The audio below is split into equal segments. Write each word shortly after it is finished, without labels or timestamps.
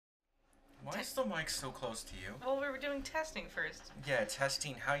Why is the mic so close to you? Well, we were doing testing first. Yeah,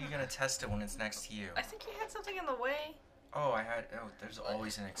 testing. How are you gonna test it when it's next to you? I think you had something in the way. Oh, there's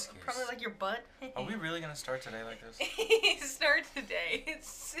always an excuse. Probably like your butt. Are we really gonna start today like this? Start today. It's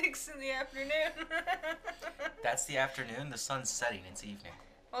 6 in the afternoon. That's the afternoon. The sun's setting. It's evening.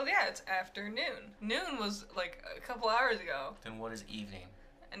 Well, yeah, it's afternoon. Noon was like a couple hours ago. Then what is evening?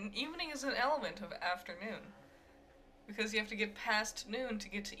 And evening is an element of afternoon. Because you have to get past noon to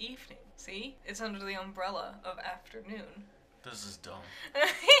get to evening. See? It's under the umbrella of afternoon. This is dumb.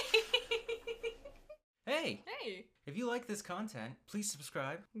 Hey! Hey! If you like this content, please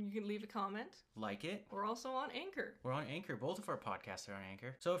subscribe, You can leave a comment. like it. We're also on Anchor. We're on Anchor. Both of our podcasts are on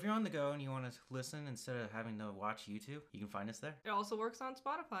Anchor. So if you're on the go and you want to listen instead of having to watch YouTube, you can find us there. It also works on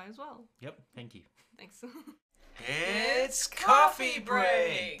Spotify as well. Yep. Thank you. Thanks. It's coffee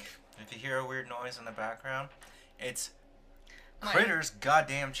break! If you hear a weird noise in the background, it's Critter's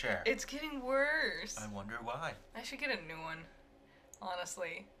goddamn chair. It's getting worse. I wonder why. I should get a new one.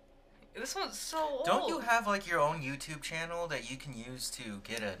 Honestly. This one's so old. Don't you have like your own YouTube channel that you can use to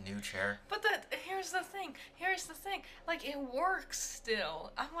get a new chair? But here's the thing. Like, it works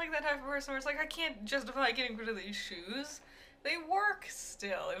still. I'm like that type of person where it's like, I can't justify getting rid of these shoes. They work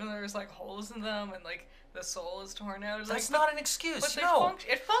still, even though there's like holes in them and like the sole is torn out. It's That's like, not an excuse. But No.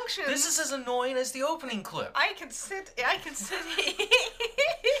 it functions. This is as annoying as the opening clip. I can sit.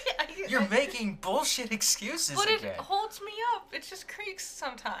 You're making bullshit excuses But again. it holds me up. It just creaks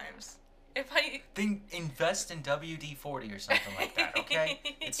sometimes. If I... Then invest in WD-40 or something like that, okay?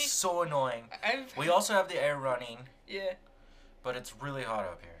 It's so annoying. We also have the air running. Yeah. But it's really hot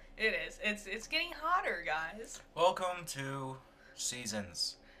up here. It is. It's getting hotter, guys. Welcome to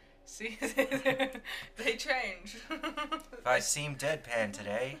Seasons. See, they change. If I seem deadpan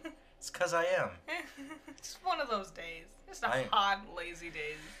today, it's because I am. It's one of those days. It's not I- hot, lazy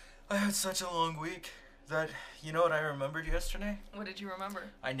days. I had such a long week that, you know what I remembered yesterday? What did you remember?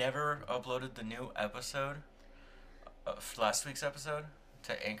 I never uploaded the new episode, last week's episode,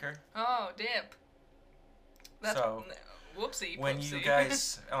 to Anchor. Oh, dip. That's So, whoopsie. When poopsie. you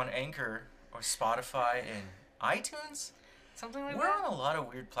guys on Anchor or Spotify and iTunes, something like we're that. on a lot of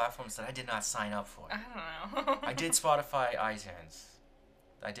weird platforms that I did not sign up for. I don't know. I did Spotify, iTunes.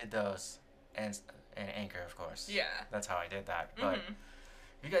 I did those, and Anchor, of course. Yeah. That's how I did that. But Mhm.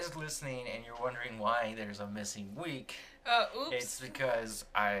 if you guys are listening and you're wondering why there's a missing week, Oops. it's because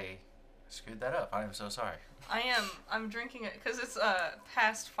I screwed that up. I am so sorry. I'm drinking it because it's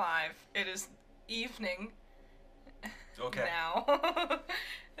past 5. It is evening. Okay. Now.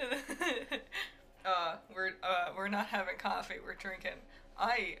 We're not having coffee. We're drinking.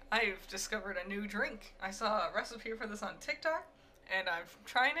 I've discovered a new drink. I saw a recipe for this on TikTok, and I'm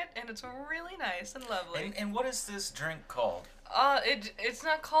trying it, and it's really nice and lovely. And what is this drink called? It's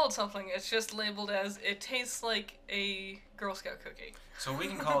not called something. It's just labeled as it tastes like a Girl Scout cookie. So we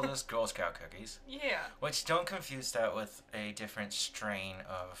can call this Girl Scout cookies. Yeah. Which, don't confuse that with a different strain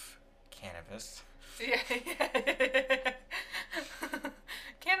of cannabis. Yeah.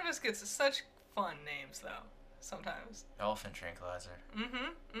 Cannabis gets such fun names, though. Sometimes. Elephant tranquilizer.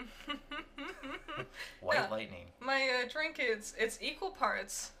 Mm-hmm. White Yeah. lightning. My drink it's equal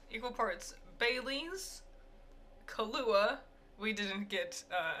parts Bailey's, Kahlua. We didn't get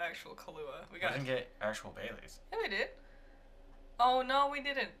actual Kahlua. We We got. didn't get actual Baileys. Yeah, we did. Oh no, we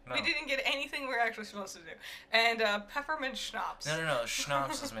didn't. No. We didn't get anything we're actually supposed to do. And peppermint schnapps. No.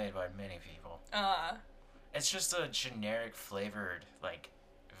 Schnapps is made by many people. It's just a generic flavored, like,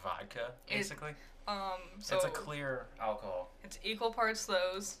 vodka, basically. So it's a clear alcohol. it's equal parts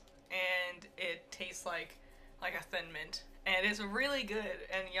those, and it tastes like a thin mint, and it's really good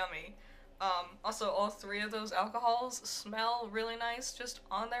and yummy. Also, all 3 of those alcohols smell really nice just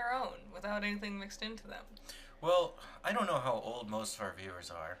on their own, without anything mixed into them. Well, I don't know how old most of our viewers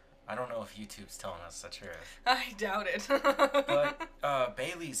are. I don't know if YouTube's telling us the truth. I doubt it. But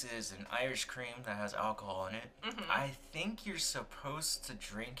Bailey's is an Irish cream that has alcohol in it. Mhm. I think you're supposed to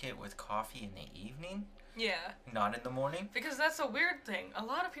drink it with coffee in the evening, Yeah, not in the morning. because that's a weird thing. A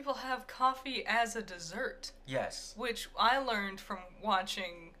lot of people have coffee as a dessert, Yes. which I learned from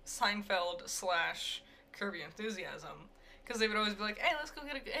watching Seinfeld / Curb Your Enthusiasm. Because they would always be like,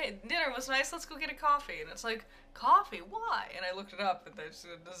 hey, dinner was nice, let's go get a coffee. And it's like, coffee? Why? And I looked it up, and there's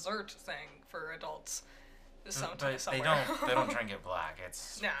a dessert thing for adults. But Somewhere. they don't drink it black.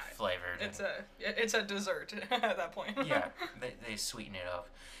 It's Nah, flavored. It's a dessert at that point. Yeah, they sweeten it up.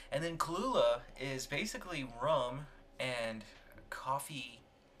 And then Kahlua is basically rum and coffee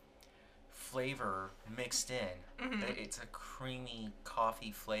flavor mixed in. Mhm. It's a creamy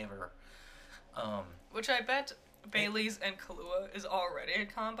coffee flavor. Which I bet Bailey's and Kahlua is already a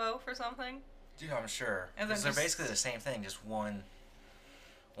combo for something. Dude, I'm sure. And then Because they're just- basically the same thing, just one's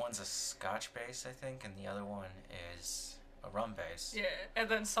a Scotch base, I think, and the other one is a rum base. Yeah, and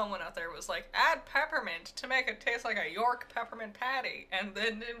then someone out there was like, add peppermint to make it taste like a York peppermint patty, and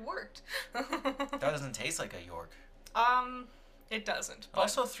then it worked. That doesn't taste like a York. It doesn't. But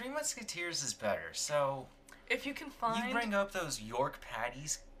Also, Three Musketeers is better, so if you can find, you bring up those York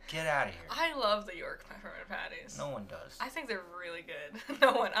patties, get out of here. I love the York peppermint patties. No one does. I think they're really good.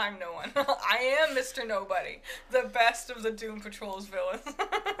 I'm no one. I am Mr. Nobody, the best of the Doom Patrol's villains.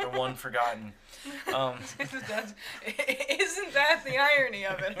 The one forgotten. Isn't that the irony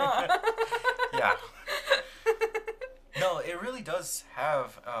of it, huh? Yeah. No, it really does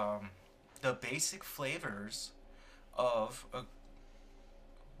have the basic flavors of a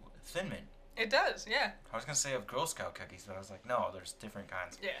Thin Mint. It does, yeah. I was gonna say of Girl Scout cookies, but I was like, no, there's different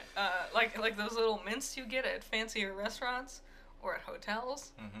kinds. Yeah, like those little mints you get at fancier restaurants or at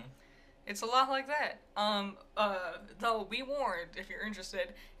hotels. Mm-hmm. It's a lot like that. Though be warned, if you're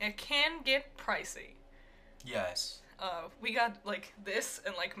interested, it can get pricey. Yes. We got like this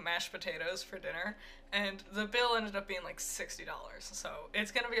and like mashed potatoes for dinner, and the bill ended up being like $60. So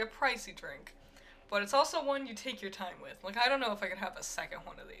it's gonna be a pricey drink, but it's also one you take your time with. Like I don't know if I could have a second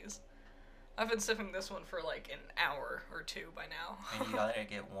one of these. I've been sipping this one for like an hour or two by now. And you let it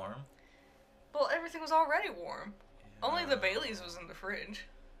get warm? Well, everything was already warm. Only the Baileys was in the fridge.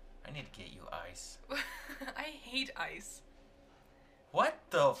 I need to get you ice. I hate ice. What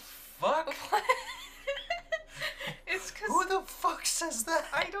the fuck? What? It's because Who the fuck says that?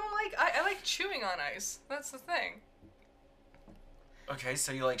 I don't like. I like chewing on ice. That's the thing. Okay,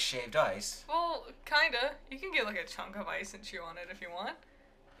 so you like shaved ice. Well, kinda. You can get like a chunk of ice and chew on it if you want.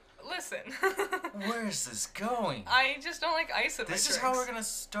 Listen. Where is this going? I just don't like ice in my This drinks. is how we're gonna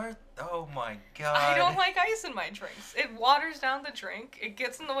start. Oh my god. I don't like ice in my drinks. It waters down the drink. It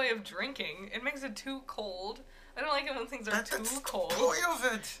gets in the way of drinking. It makes it too cold. I don't like it when things are That's too cold. the point of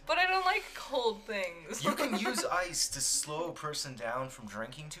it. But I don't like cold things. You can use ice to slow a person down from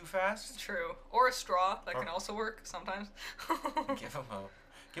drinking too fast. True. Or a straw. That Or- can also work sometimes.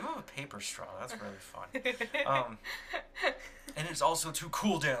 Give him a paper straw. That's really fun. And it's also to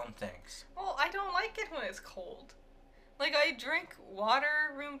cool down things. Well, I don't like it when it's cold. Like, I drink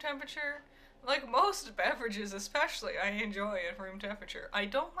water room temperature. Like, most beverages, especially, I enjoy at room temperature. I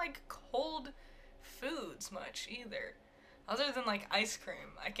don't like cold foods much, either. Other than, like, ice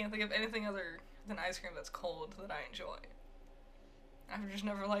cream. I can't think of anything other than ice cream that's cold that I enjoy. I've just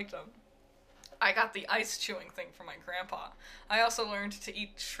never liked them. I got the ice chewing thing from my grandpa. I also learned to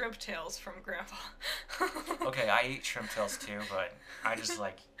eat shrimp tails from grandpa. Okay, I eat shrimp tails too, but I just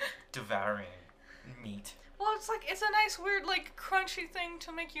like devouring meat. Well, it's a nice, weird, like, crunchy thing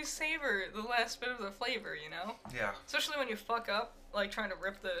to make you savor the last bit of the flavor, you know? Yeah. Especially when you fuck up, like, trying to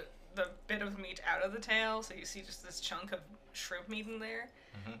rip the bit of meat out of the tail, so you see just this chunk of shrimp meat in there.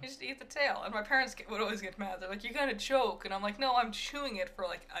 Mm-hmm. You just eat the tail. And my parents would always get mad. They're like, you gotta choke. And I'm like, no, I'm chewing it for,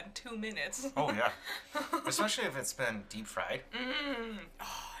 like, 2 minutes. Oh yeah. Especially if it's been deep fried. Mmm.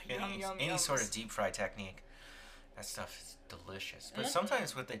 Oh, yum. Any sort of deep fry technique. That stuff is delicious. But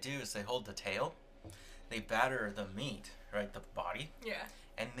sometimes what they do is they hold the tail, they batter the meat, right, the body, Yeah.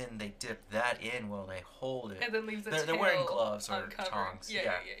 and then they dip that in while they hold it. And then leave the tail They're wearing gloves or uncovered. tongs.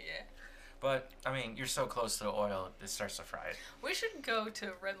 Yeah. But, I mean, you're so close to the oil, it starts to fry it. We should go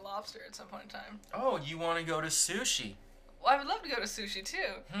to Red Lobster at some point in time. Oh, you want to go to sushi? Well, I would love to go to sushi, too.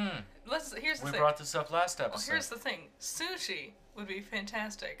 Here's the We thing. brought this up last Well, episode. here's the thing. Sushi would be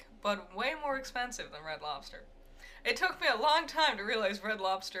fantastic, but way more expensive than Red Lobster. It took me a long time to realize Red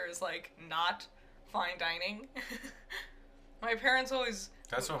Lobster is, like, not fine dining. My parents always...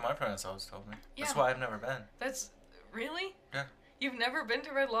 That's what my parents always told me. That's Yeah. why I've never been. That's... Really? Yeah. You've never been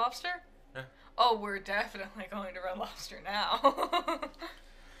to Red Lobster? Yeah. Oh, we're definitely going to Red Lobster now.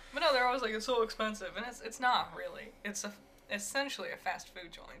 But no, they're always like, it's so expensive. And it's not really. It's essentially a fast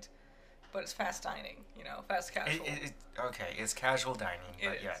food joint. But it's fast dining, you know, fast casual. Okay, it's casual dining,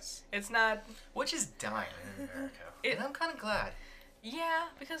 but It is. yes. It's not... Which is dying in America. It- And I'm kind of glad. Yeah,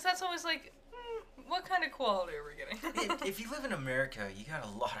 because that's always like, what kind of quality are we getting? If you live in America, you got a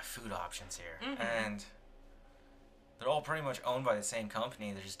lot of food options here. Mhm. And they're all pretty much owned by the same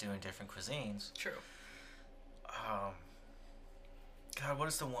company. They're just doing different cuisines. True. God, what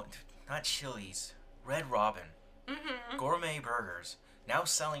is the one? Not Chili's. Red Robin. Mm-hmm. Gourmet Burgers. Now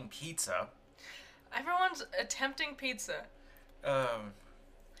selling pizza. Everyone's attempting pizza.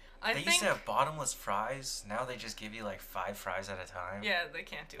 They used to have bottomless fries. Now they just give you like 5 fries at a time. Yeah, they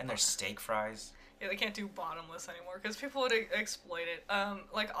can't do. And they're steak fries. Yeah, they can't do bottomless anymore because people would exploit it.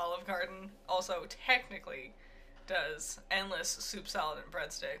 Like Olive Garden, also technically, does endless soup, salad, and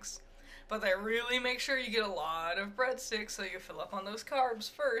breadsticks. But they really make sure you get a lot of breadsticks so you fill up on those carbs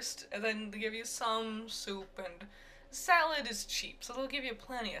first, and then they give you some soup, and salad is cheap, so they'll give you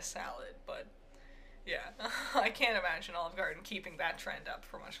plenty of salad, but yeah, I can't imagine Olive Garden keeping that trend up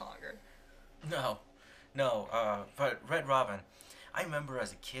for much longer. No, but Red Robin, I remember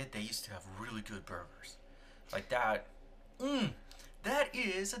as a kid they used to have really good burgers. Like that. That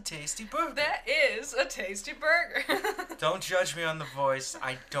is a tasty burger. That is a tasty burger. Don't judge me on the voice.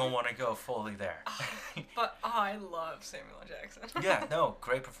 I don't want to go fully there. But I love Samuel L. Jackson. Yeah, no,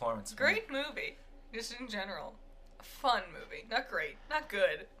 great performance. Great movie. Just in general. A fun movie. Not great. Not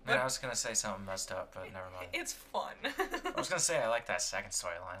good. Man, I was going to say something messed up, but never mind. It's fun. I was going to say I like that second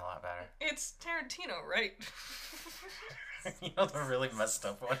storyline a lot better. It's Tarantino, right? You know the really messed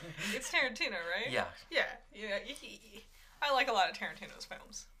up one? It's Tarantino, right? Yeah. Yeah. I like a lot of Tarantino's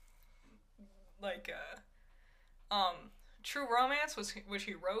films. Like, True Romance, which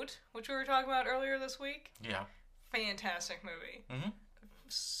he wrote, which we were talking about earlier this week. Yeah. Fantastic movie. Mm-hmm.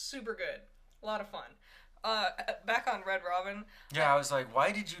 Super good. A lot of fun. Back on Red Robin. Yeah, I was like,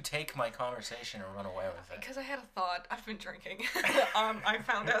 why did you take my conversation and run away with it? Because I had a thought. I've been drinking. I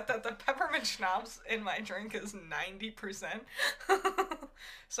found out that the peppermint schnapps in my drink is 90%.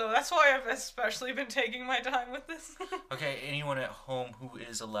 So that's why I've especially been taking my time with this. Okay, anyone at home who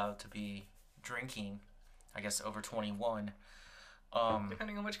is allowed to be drinking, I guess over 21,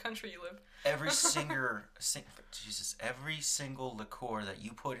 depending on which country you live. every single liqueur that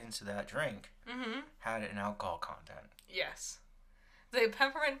you put into that drink had an alcohol content. Yes. The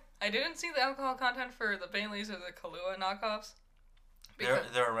peppermint, I didn't see the alcohol content for the Baileys or the Kahlua knockoffs.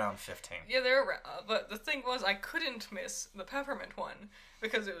 They're around 15. Yeah, they're around. But the thing was, I couldn't miss the peppermint one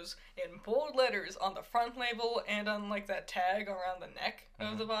because it was in bold letters on the front label and on like that tag around the neck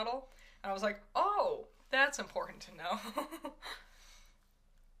of the bottle. And I was like, oh, that's important to know.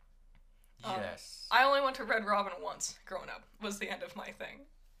 Yes. I only went to Red Robin once growing up, was the end of my thing.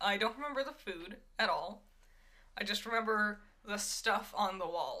 I don't remember the food at all. I just remember the stuff on the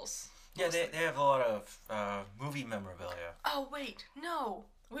walls. Yeah, they have a lot of movie memorabilia. Oh, wait, no.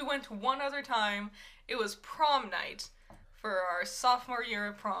 We went one other time. It was prom night for our sophomore year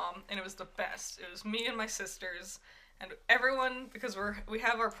at prom, and it was the best. It was me and my sisters, and everyone, because we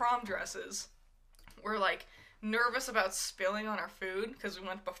have our prom dresses, we're like nervous about spilling on our food because we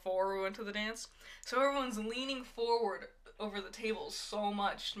went before we went to the dance. So everyone's leaning forward over the tables so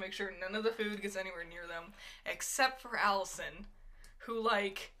much to make sure none of the food gets anywhere near them, except for Allison, who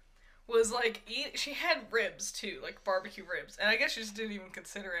was she had ribs too, like barbecue ribs, and I guess she just didn't even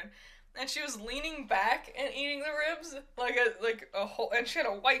consider it. And she was leaning back and eating the ribs like a whole, and she had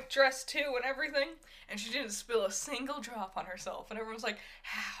a white dress too and everything, and she didn't spill a single drop on herself. And everyone's like,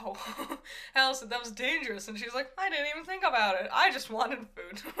 "How?" Allison, that was dangerous. And she's like, "I didn't even think about it. I just wanted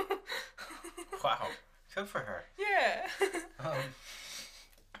food." Wow, good for her. Yeah.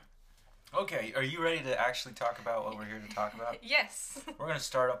 Okay, are you ready to actually talk about what we're here to talk about? Yes. We're going to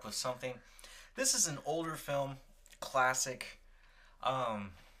start up with something. This is an older film, classic.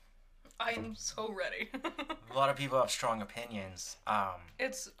 I'm so ready. A lot of people have strong opinions.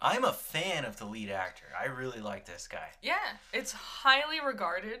 I'm a fan of the lead actor. I really like this guy. Yeah, it's highly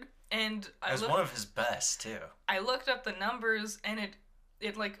regarded, and as one of his best too. I looked up the numbers, and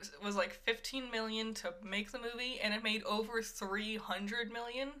it was like 15 million to make the movie, and it made over 300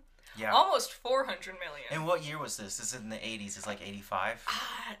 million. Yeah. Almost 400 million. And what year was this? This is in the 80s. It's like 85?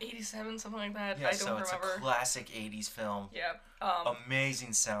 87, something like that. Yeah, I don't remember. It's a classic 80s film. Yeah.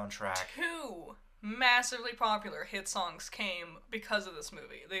 Amazing soundtrack. 2 massively popular hit songs came because of this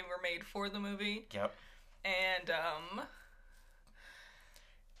movie. They were made for the movie. Yep. And,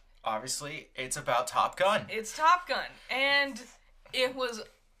 obviously, it's about Top Gun. It's Top Gun. And it was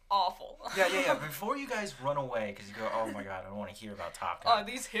awful. Yeah. Before you guys run away, because you go, oh my god, I don't want to hear about Top Gun. Oh,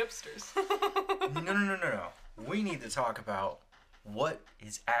 these hipsters. No. We need to talk about what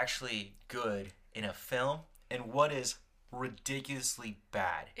is actually good in a film and what is ridiculously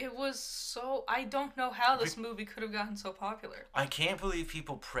bad. It was so... I don't know how this movie could have gotten so popular. I can't believe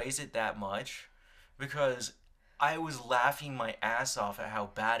people praise it that much because I was laughing my ass off at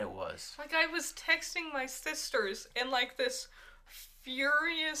how bad it was. Like, I was texting my sisters in, like, this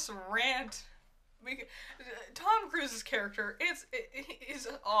furious rant. Tom Cruise's character is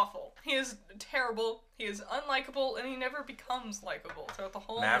awful. He is terrible. He is unlikable, and he never becomes likable throughout the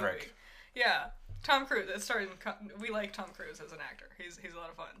whole Maverick. movie. Yeah, Tom Cruise. We like Tom Cruise as an actor. He's a lot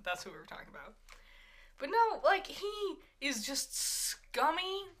of fun. That's who we were talking about. But no, like, he is just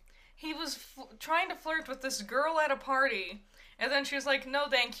scummy. He was trying to flirt with this girl at a party, And then she was like, no,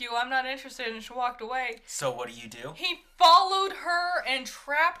 thank you, I'm not interested, and she walked away. So what do? He followed her and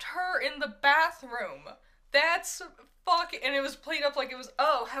trapped her in the bathroom. That's fucking... And it was played up like it was,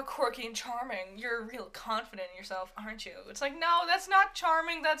 oh, how quirky and charming. You're real confident in yourself, aren't you? It's like, no, that's not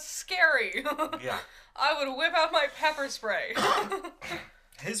charming, that's scary. Yeah. I would whip out my pepper spray.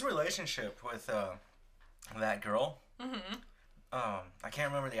 His relationship with that girl, I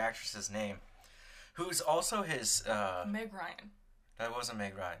can't remember the actress's name, who's also his... Meg Ryan. That wasn't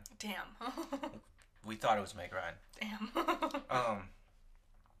Meg Ryan. Damn. We thought it was Meg Ryan. Damn.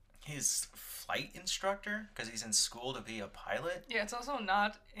 His flight instructor, because he's in school to be a pilot. Yeah, it's also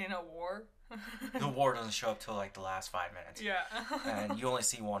not in a war. The war doesn't show up till like the last 5 minutes. Yeah. And you only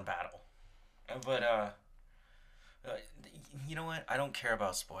see one battle. But, you know what? I don't care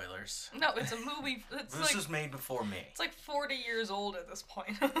about spoilers. No, it's a movie. This was made before me. It's like 40 years old at this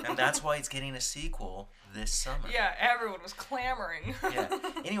point. And that's why it's getting a sequel this summer. Yeah, everyone was clamoring. Yeah.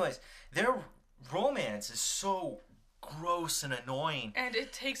 Anyways, their romance is so gross and annoying. And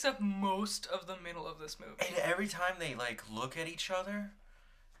it takes up most of the middle of this movie. And every time they, like, look at each other,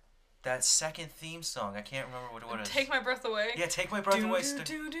 that second theme song, I can't remember what it is. Take My Breath Away. Yeah, Take My Breath Away.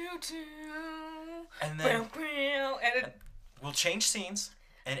 And then we'll change scenes,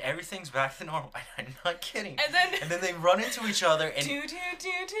 and everything's back to normal. I'm not kidding. And then they run into each other, and and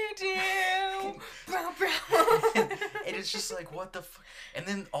it's just like, what the fuck? And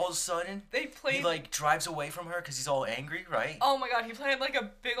then all of a sudden, he like drives away from her because he's all angry, right? Oh my god, he played like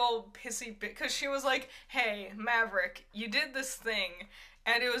a big old pissy bit because she was like, "Hey, Maverick, you did this thing,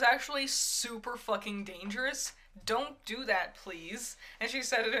 and it was actually super fucking dangerous. Don't do that, please." And she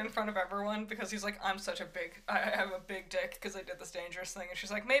said it in front of everyone because he's like, I have a big dick because I did this dangerous thing. And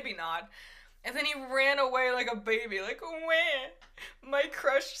she's like, maybe not. And then he ran away like a baby, like, wah. My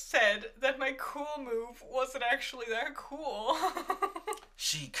crush said that my cool move wasn't actually that cool.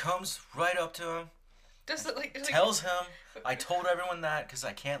 She comes right up to him, tells him, I told everyone that because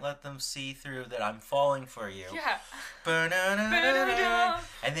I can't let them see through that I'm falling for you. Yeah. And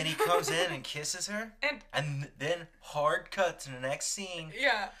then he comes in and kisses her. And then hard cut to the next scene.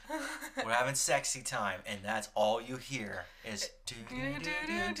 Yeah. We're having sexy time, and that's all you hear is do.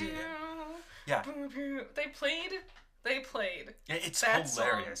 Yeah. They played. It's that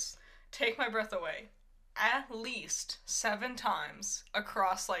hilarious. Song, Take My Breath Away, at least 7 times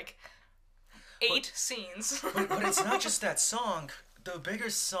across like 8 scenes. but it's not just that song. The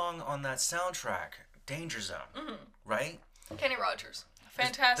biggest song on that soundtrack, Danger Zone, right? Kenny Rogers.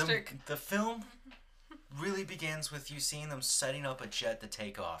 Fantastic. The film really begins with you seeing them setting up a jet to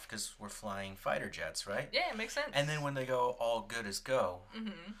take off, because we're flying fighter jets, right? Yeah, it makes sense. And then when they go all good as go,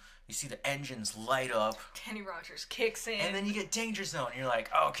 you see the engines light up. Kenny Rogers kicks in. And then you get Danger Zone, and you're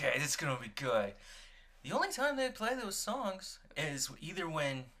like, okay, this is going to be good. The only time they play those songs is either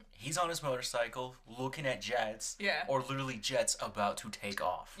when he's on his motorcycle looking at jets, or literally jets about to take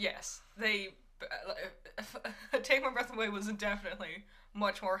off. Yes. Take My Breath Away was definitely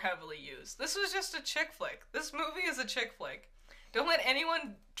much more heavily used. This was just a chick flick. This movie is a chick flick. Don't let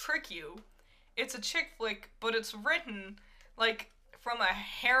anyone trick you. It's a chick flick, but it's written like from a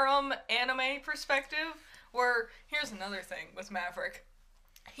harem anime perspective, where here's another thing with Maverick.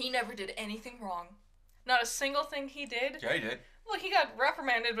 He never did anything wrong. Not a single thing he did. Yeah, he did. Well, he got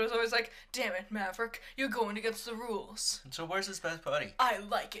reprimanded, but it was always like, damn it, Maverick, you're going against the rules. So where's his best buddy? I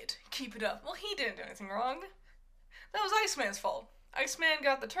like it. Keep it up. Well, he didn't do anything wrong. That was Iceman's fault. Iceman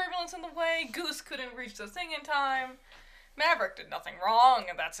got the turbulence in the way, Goose couldn't reach the thing in time. Maverick did nothing wrong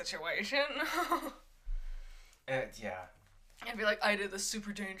in that situation. Yeah. I'd be like, I did this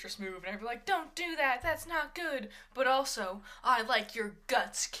super dangerous move, and I'd be like, don't do that, that's not good. But also, I like your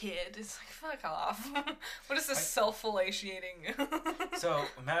guts, kid. It's like, fuck off. What is this self-fellatiating? So,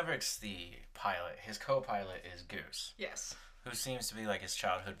 Maverick's the pilot. His co-pilot is Goose. Yes. Who seems to be like his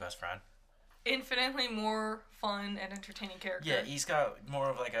childhood best friend. Infinitely more fun and entertaining character. Yeah, he's got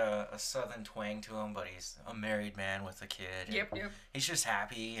more of like a southern twang to him, but he's a married man with a kid. Yep. He's just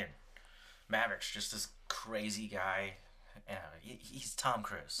happy, and Maverick's just this crazy guy. He's Tom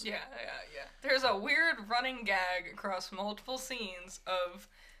Cruise. Yeah. There's a weird running gag across multiple scenes of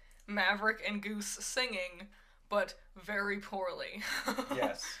Maverick and Goose singing, but very poorly.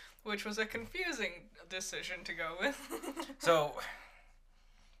 Yes. Which was a confusing decision to go with. So,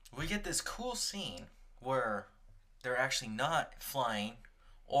 we get this cool scene where they're actually not flying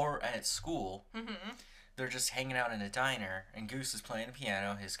or at school. They're just hanging out in a diner, and Goose is playing the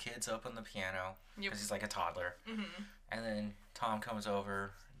piano. His kid's up on the piano because he's like a toddler. And then Tom comes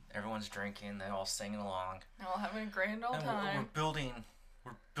over. Everyone's drinking. They're all singing along. They're all having a grand old time. We're building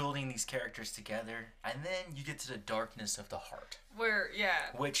we're building these characters together, and then you get to the darkness of the heart, Where,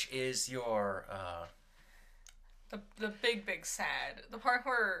 yeah, which is your the big sad. The part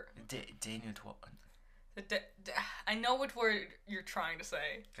where denouement. I know what word you're trying to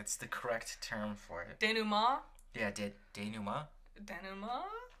say. It's the correct term for it. Denouement? Yeah, denouement. Denouement?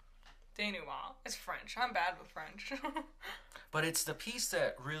 Denouement. It's French. I'm bad with French. But it's the piece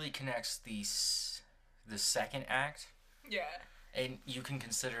that really connects the second act. Yeah. And you can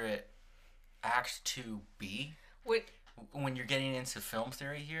consider it Act 2B. Wait. When you're getting into film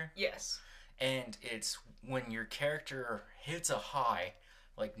theory here. Yes. And it's when your character hits a high,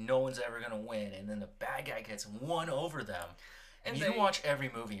 like no one's ever going to win, and then the bad guy gets one over them. And you can watch every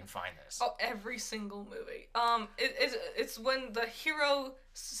movie and find this. Oh, every single movie. It's when the hero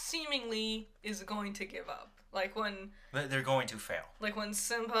seemingly is going to give up. Like when... They're going to fail. Like when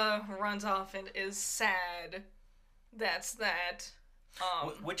Simba runs off and is sad. That's that.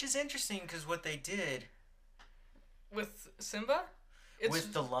 Which is interesting, because what they did... With Simba?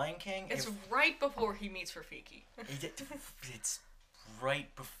 With The Lion King... It's right before he meets Rafiki. It's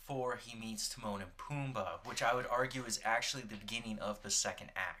right before he meets Timon and Pumbaa, which I would argue is actually the beginning of the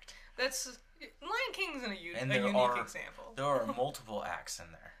second act. That's... Lion King's a unique example. There are multiple acts in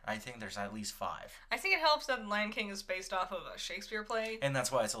there. I think there's at least 5. I think it helps that Lion King is based off of a Shakespeare play. And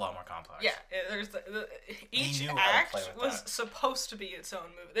that's why it's a lot more complex. Yeah, there's each act was supposed to be its own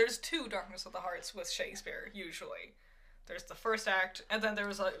movie. There's 2 Darkness of the Hearts with Shakespeare, usually. There's the first act, and then there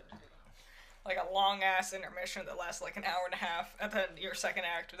was a long-ass intermission that lasts like an hour and a half, and then your second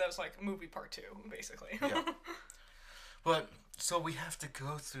act, that was like movie part 2, basically. Yeah. But, so we have to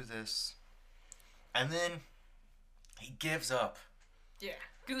go through this, and then he gives up. Yeah.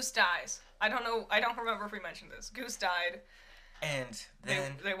 Goose dies. I don't remember if we mentioned this. Goose died. And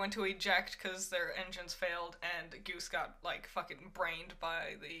then... They went to eject because their engines failed, and Goose got, like, fucking brained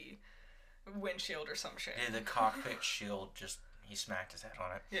by the windshield or some shit. Yeah, the cockpit shield he smacked his head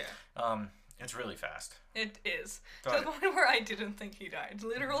on it. Yeah. It's really fast. It is. To the point where I didn't think he died.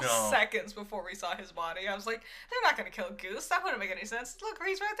 Literal seconds before we saw his body, I was like, they're not gonna kill Goose. That wouldn't make any sense. Look,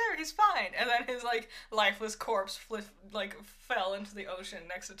 he's right there. He's fine. And then his, like, lifeless corpse fell into the ocean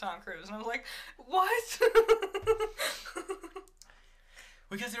next to Tom Cruise. And I was like, what?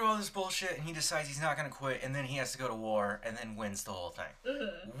 We get through all this bullshit, and he decides he's not gonna quit, and then he has to go to war, and then wins the whole thing.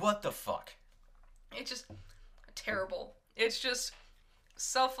 What the fuck? It's just terrible. It's just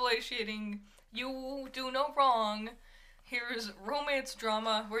self-fellatiating. You do no wrong. Here's romance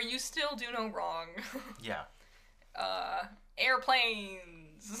drama where you still do no wrong. Yeah.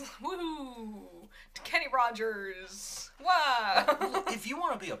 Airplanes. Woohoo. Kenny Rogers. Wow. If you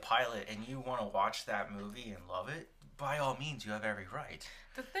want to be a pilot and you want to watch that movie and love it, by all means, you have every right.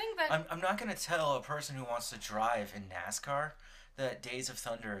 The thing that... I'm not going to tell a person who wants to drive in NASCAR that Days of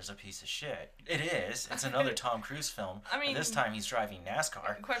Thunder is a piece of shit. It is. It's another Tom Cruise film. I mean, this time he's driving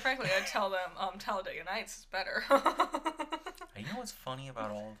NASCAR. Quite frankly, I'd tell them Talladega Nights is better. You know what's funny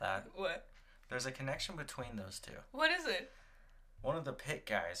about all of that? What? There's a connection between those two. What is it? One of the pit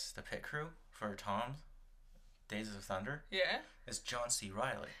guys, the pit crew for Tom's Days of Thunder, is John C.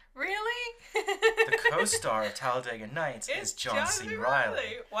 Reilly. Really? The co-star of Talladega Nights is John C.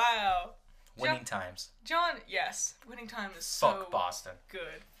 Reilly. Wow. Winning Times. John, yes. Winning Time is Fuck Boston.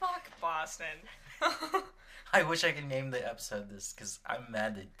 Good. Fuck Boston. I wish I could name the episode this, because I'm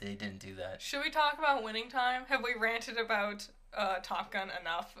mad that they didn't do that. Should we talk about Winning Time? Have we ranted about Top Gun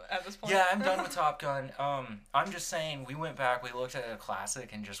enough at this point? Yeah, I'm done with Top Gun. I'm just saying, we went back, we looked at a classic,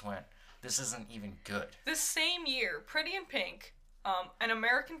 and just went, this isn't even good. This same year, Pretty in Pink, An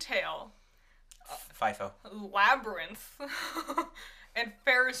American Tail, FIFO, Labyrinth, and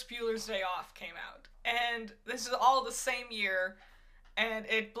Ferris Bueller's Day Off came out. And this is all the same year, and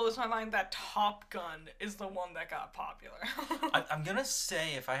it blows my mind that Top Gun is the one that got popular. I'm gonna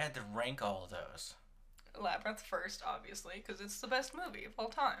say, if I had to rank all of those, Labyrinth first, obviously, because it's the best movie of all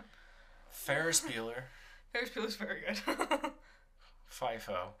time. Ferris Bueller. Ferris Bueller's very good.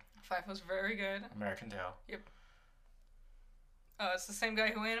 FIFO. FIFO's very good. American Tail. Yep. It's the same guy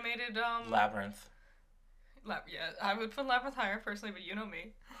who animated Labyrinth. Yeah, I would put Labyrinth higher personally, but you know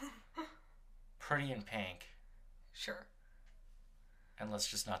me. Pretty in Pink. Sure. And let's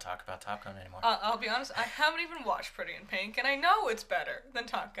just not talk about Top Gun anymore. I'll be honest, I haven't even watched Pretty in Pink, and I know it's better than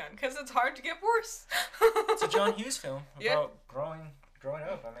Top Gun, because it's hard to get worse. It's a John Hughes film about growing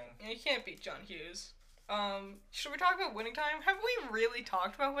up, I mean. Yeah, you can't beat John Hughes. Should we talk about Winning Time? Have we really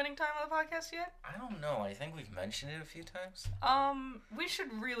talked about Winning Time on the podcast yet? I don't know. I think we've mentioned it a few times. We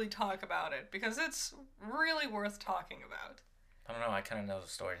should really talk about it, because it's really worth talking about. I don't know. I kind of know the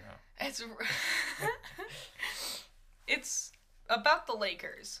story now. It's about the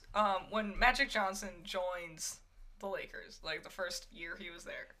Lakers. When Magic Johnson joins the Lakers, like the first year he was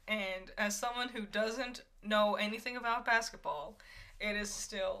there, and as someone who doesn't know anything about basketball, it is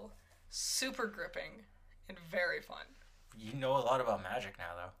still super gripping and very fun. You know a lot about Magic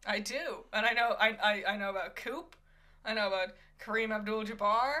now, though. I do, and I know about Coop. I know about Kareem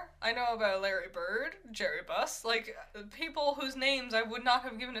Abdul-Jabbar. I know about Larry Bird, Jerry Buss, like people whose names I would not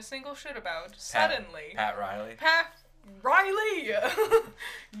have given a single shit about. Suddenly, Pat Riley. Pat Riley, yeah.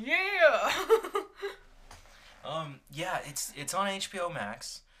 Yeah, it's on HBO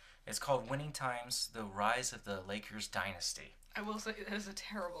Max. It's called Winning Times: The Rise of the Lakers Dynasty. I will say it is a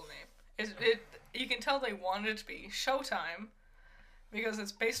terrible name. It you can tell they wanted it to be Showtime because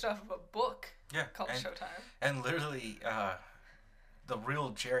it's based off of a book called Showtime. And literally, the real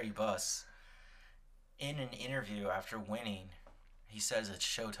Jerry Buss, in an interview after winning, he says it's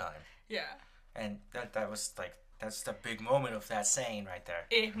Showtime. Yeah. And that was like, that's the big moment of that saying right there.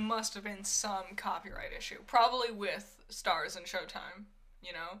 It must have been some copyright issue. Probably with Stars and Showtime,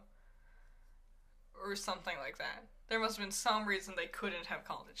 you know? Or something like that. There must have been some reason they couldn't have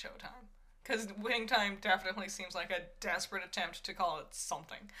called it Showtime. Because Winning Time definitely seems like a desperate attempt to call it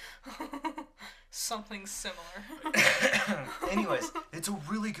something. Something similar. Anyways, it's a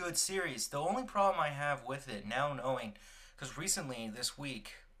really good series. The only problem I have with it, now knowing, because recently, this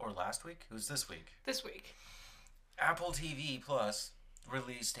week, or last week? It was this week. This week. Apple TV Plus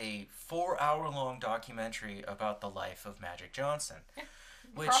released a 4-hour-long documentary about the life of Magic Johnson. Yeah.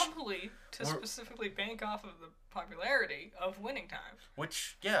 Probably to specifically bank off of the popularity of Winning Time.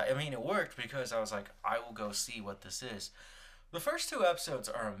 Which, yeah, I mean, it worked because I was like, I will go see what this is. The first 2 episodes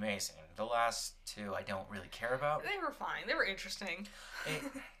are amazing. The last 2 I don't really care about. They were fine. They were interesting.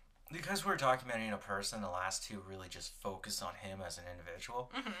 Because we're documenting a person, the last 2 really just focus on him as an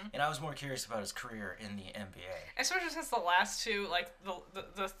individual. Mm-hmm. And I was more curious about his career in the NBA. Especially since the last 2, like,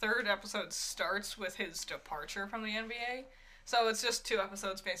 the third episode starts with his departure from the NBA. So it's just 2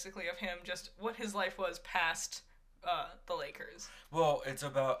 episodes, basically, of him, just what his life was past the Lakers. Well, it's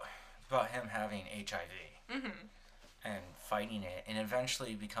about him having HIV. Mm-hmm. And fighting it, and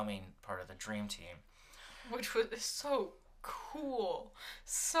eventually becoming part of the Dream Team. Which was so cool.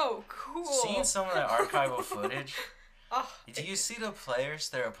 So cool. Seeing some of that archival footage. Oh, Do you see the players,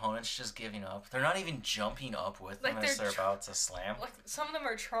 their opponents just giving up? They're not even jumping up with them as they're about to slam. Like, some of them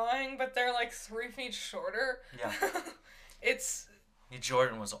are trying, but they're like 3 feet shorter. Yeah. It's...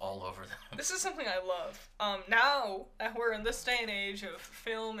 Jordan was all over them. This is something I love. Now that we're in this day and age of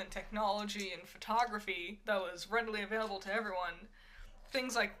film and technology and photography that was readily available to everyone,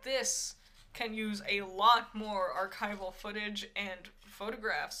 things like this can use a lot more archival footage and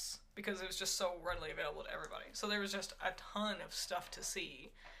photographs because it was just so readily available to everybody. So there was just a ton of stuff to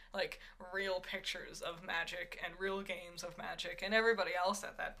see. Like, real pictures of Magic and real games of Magic and everybody else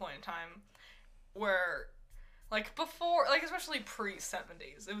at that point in time where... Like, before, like, especially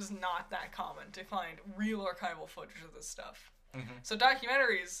pre-70s, it was not that common to find real archival footage of this stuff. Mm-hmm. So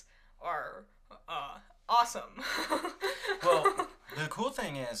documentaries are awesome. Well, the cool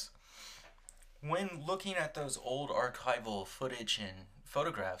thing is, when looking at those old archival footage and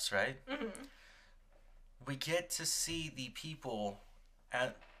photographs, right? Mm-hmm. We get to see the people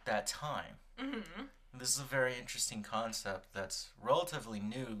at that time. Mm-hmm. This is a very interesting concept that's relatively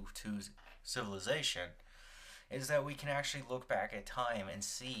new to civilization. Is that we can actually look back at time and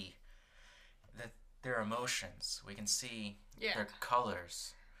see that their emotions. We can see their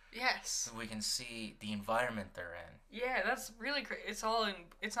colors. Yes. We can see the environment they're in. Yeah, that's really great. It's not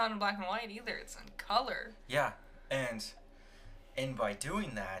in black and white either. It's in color. Yeah, and by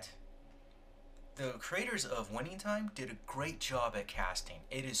doing that, the creators of Winning Time did a great job at casting.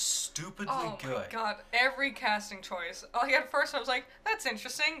 It is stupidly good. Oh my god, every casting choice. Like, at first I was like, that's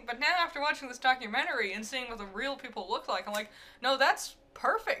interesting, but now after watching this documentary and seeing what the real people look like, I'm like, no, that's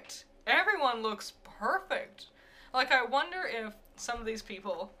perfect. Everyone looks perfect. Like, I wonder if some of these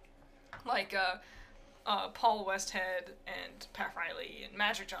people, like, Paul Westhead and Pat Riley and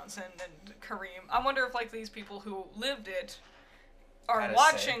Magic Johnson and Kareem, I wonder if, like, these people who lived it are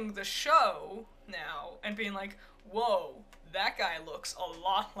watching the show now and being like, whoa, that guy looks a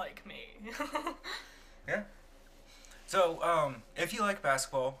lot like me. Yeah. So, if you like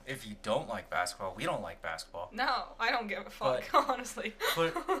basketball, if you don't like basketball, we don't like basketball. No, I don't give a fuck, honestly.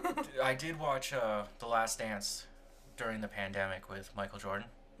 But I did watch The Last Dance during the pandemic with Michael Jordan.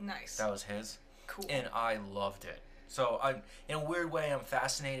 Nice. That was his. Cool. And I loved it. So, in a weird way, I'm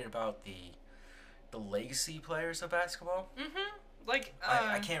fascinated about the legacy players of basketball. Mm-hmm. Like,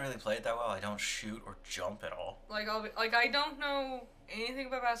 I can't really play it that well. I don't shoot or jump at all. Like, I don't know anything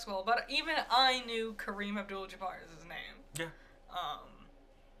about basketball, but even I knew Kareem Abdul-Jabbar is his name. Yeah.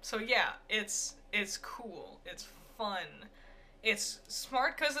 So yeah, it's cool. It's fun. It's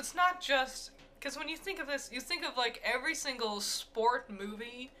smart because it's not just because when you think of this, you think of like every single sport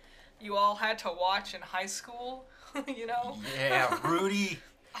movie you all had to watch in high school. You know? Yeah, Rudy.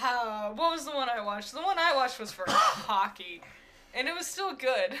 What was the one I watched? The one I watched was for hockey, and it was still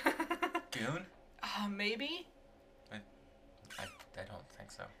good. Goon? Maybe. I don't think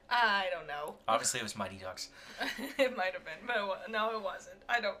so. I don't know. Obviously, it was Mighty Ducks. It might have been, but no, it wasn't.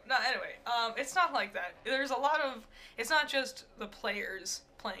 I don't. No, anyway, it's not like that. There's a lot of. It's not just the players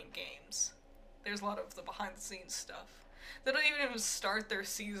playing games. There's a lot of the behind the scenes stuff. They don't even start their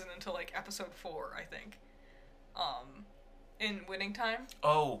season until like episode 4, I think. In Winning Time.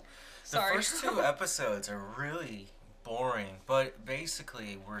 Oh, Sorry. The first 2 episodes are really boring, but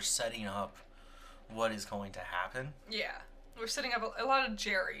basically we're setting up what is going to happen. Yeah. We're setting up a lot of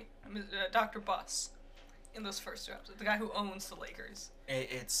Jerry, Dr. Buss, in those first 2 episodes. The guy who owns the Lakers.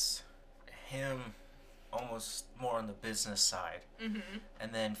 It's him almost more on the business side. Mm-hmm.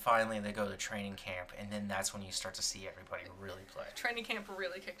 And then finally they go to training camp, and then that's when you start to see everybody really play. Training camp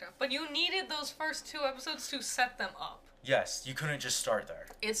really kicked up. But you needed those first 2 episodes to set them up. Yes, you couldn't just start there.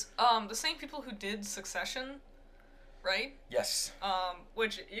 It's the same people who did Succession, right? Yes.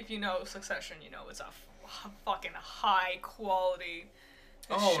 Which, if you know Succession, you know it's a fucking high quality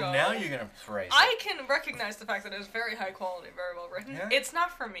Oh, show. now you're gonna praise it. I can recognize the fact that it's very high quality, very well written. Yeah. It's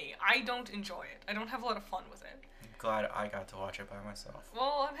not for me. I don't enjoy it. I don't have a lot of fun with it. I'm glad I got to watch it by myself.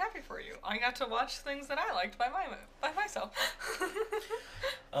 Well, I'm happy for you. I got to watch things that I liked by myself.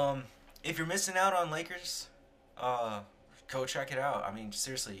 If you're missing out on Lakers, go check it out. I mean,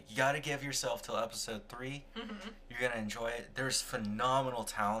 seriously, you gotta give yourself till episode 3. Mm-hmm. You're gonna enjoy it. There's phenomenal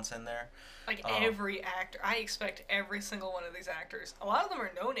talents in there. Like every actor, I expect every single one of these actors. A lot of them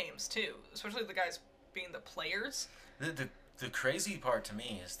are no names too, especially the guys being the players. The crazy part to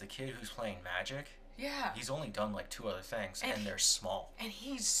me is the kid who's playing Magic. Yeah. He's only done like 2 other things, and they're small. And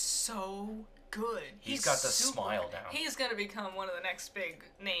he's so good. He's got the super smile good. down. He's gonna become one of the next big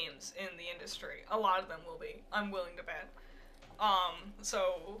names in the industry. A lot of them will be. I'm willing to bet.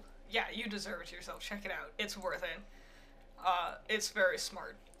 So yeah, you deserve it to yourself. Check it out. It's worth it. It's very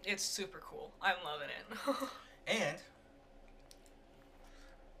smart. It's super cool. I'm loving it. And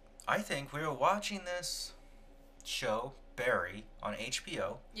I think we were watching this show, Barry, on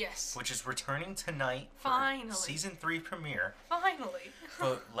HBO, Yes. which is returning tonight for Finally. season 3 premiere. Finally.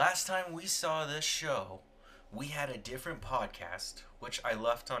 But last time we saw this show, we had a different podcast, which I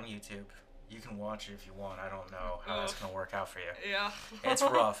left on YouTube. You can watch it if you want. I don't know how that's going to work out for you. Yeah. It's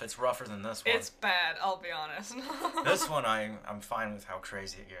rough. It's rougher than this one. It's bad, I'll be honest. This one, I'm fine with how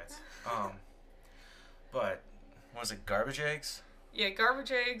crazy it gets. But, what was it, Garbage Eggs? Yeah,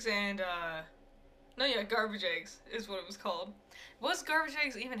 Garbage Eggs and, Garbage Eggs is what it was called. Was Garbage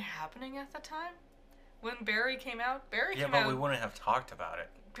Eggs even happening at the time? When Barry came out? Barry Yeah, came but out... we wouldn't have talked about it.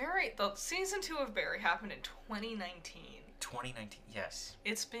 The season 2 of Barry happened in 2019. 2019, yes.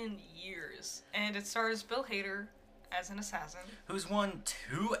 It's been years. And it stars Bill Hader as an assassin. Who's won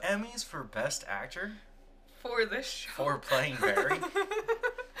 2 Emmys for Best Actor? For this show. For playing Barry?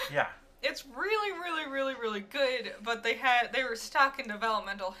 Yeah. It's really, really, really, really good, but they were stuck in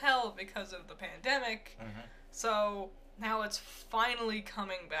developmental hell because of the pandemic. Mm-hmm. So now it's finally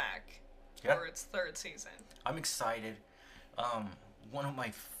coming back for its 3rd season. I'm excited. One of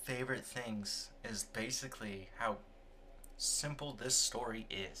my favorite things is basically how simple this story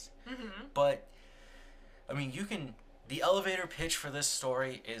is. Mm-hmm. But, I mean, the elevator pitch for this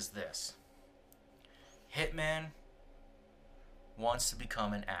story is this. Hitman wants to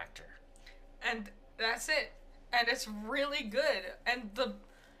become an actor. And that's it. And it's really good. And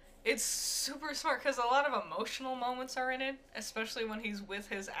it's super smart because a lot of emotional moments are in it, especially when he's with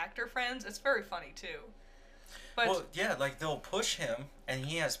his actor friends. It's very funny too. But Well, yeah, like they'll push him, and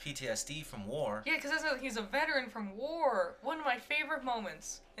he has PTSD from war. yeah, because he's a veteran from war. One of my favorite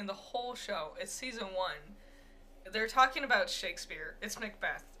moments in the whole show is season 1. They're talking about Shakespeare. It's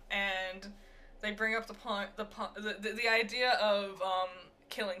Macbeth, and they bring up the idea of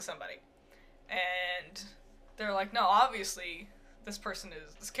killing somebody, and they're like, no, obviously this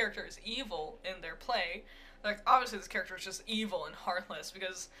character is evil in their play. Like, obviously this character is just evil and heartless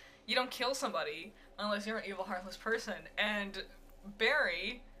because you don't kill somebody unless you're an evil, heartless person. And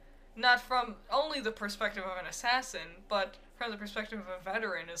Barry, not from only the perspective of an assassin, but from the perspective of a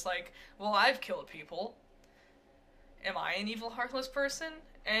veteran, is like, well, I've killed people. Am I an evil, heartless person?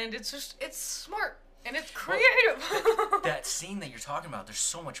 And it's smart. And it's creative. That scene that you're talking about, there's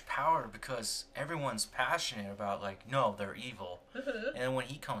so much power because everyone's passionate about, like, no, they're evil. And then when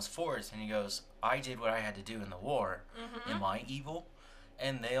he comes forth and he goes, I did what I had to do in the war. Am I evil?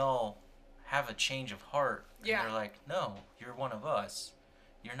 And they all have a change of heart. Yeah. And they're like, no, you're one of us.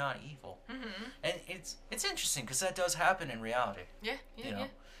 You're not evil. And it's interesting because that does happen in reality. Yeah, You know?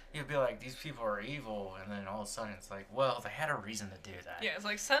 You'd be like, these people are evil. And then all of a sudden it's like, well, they had a reason to do that. Yeah, it's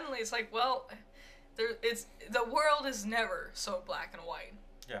like suddenly it's like, well, the world is never so black and white.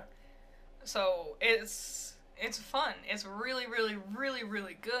 Yeah. So it's fun. It's really, really, really,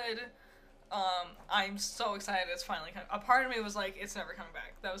 really good. I'm so excited it's finally coming. A part of me was like, it's never coming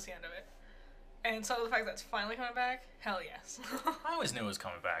back. That was the end of it. And so the fact that it's finally coming back, hell yes. I always knew it was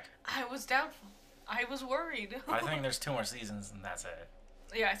coming back. I was doubtful. I was worried. I think there's 2 more seasons and that's it.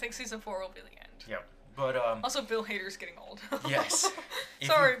 Yeah, I think season 4 will be the end. Yep. But Also, Bill Hader's getting old. Yes.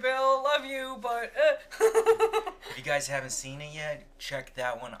 Sorry, Bill. Love you, but if you guys haven't seen it yet, check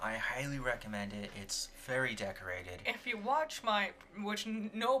that one. I highly recommend it. It's very decorated. If you watch which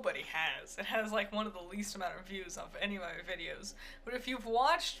nobody has, it has like one of the least amount of views of any of my videos. But if you've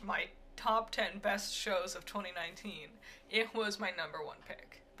watched my top 10 best shows of 2019, it was my number 1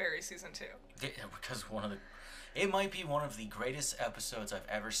 pick. Barry season 2. Because it might be one of the greatest episodes I've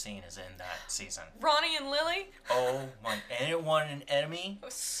ever seen is in that season. Ronnie and Lily. Oh my! And it won an Emmy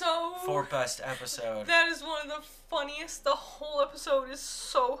So for best episode. That is one of the funniest. The whole episode is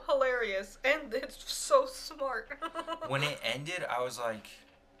so hilarious and it's so smart. When it ended, I was like,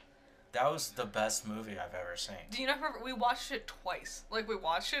 that was the best movie I've ever seen. Do you know? We watched it twice. Like we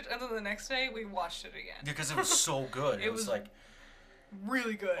watched it, and then the next day we watched it again. Because it was so good. It was like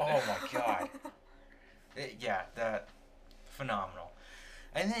really good. Oh my god. That phenomenal.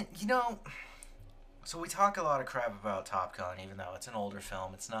 And then, so we talk a lot of crap about Top Gun, even though it's an older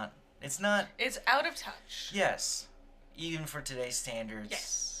film. It's not. It's out of touch. Yes, even for today's standards.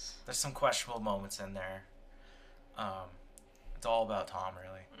 Yes. There's some questionable moments in there. It's all about Tom,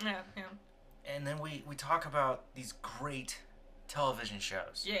 really. Yeah. And then we talk about these great television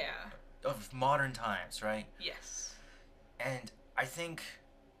shows. Yeah. Of modern times, right? Yes. And I think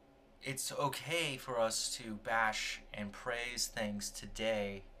it's okay for us to bash and praise things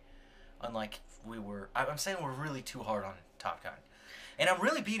today, unlike I'm saying we're really too hard on Top Gun. And I'm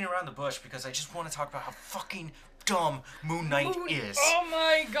really beating around the bush because I just want to talk about how fucking dumb Moon Knight is. Oh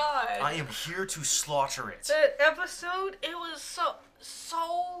my god. I am here to slaughter it. The episode, it was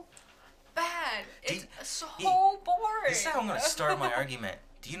so bad. It's so boring. This is how I'm going to start my argument.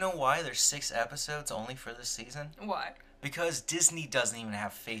 Do you know why there's 6 episodes only for this season? Why? Because Disney doesn't even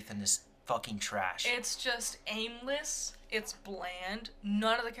have faith in this fucking trash. It's just aimless. It's bland.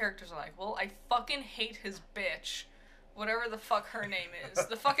 None of the characters are likable. I fucking hate his bitch. Whatever the fuck her name is.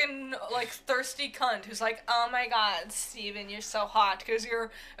 The fucking, thirsty cunt who's like, oh my god, Steven, you're so hot because you're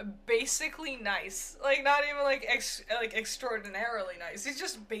basically nice. Not even, extraordinarily nice. He's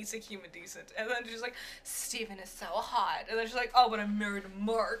just basic human decent. And then she's like, Steven is so hot. And then she's like, oh, but I'm married to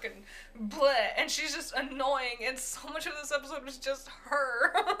Mark, and bleh. And she's just annoying, and so much of this episode was just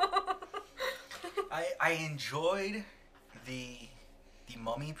her. I enjoyed the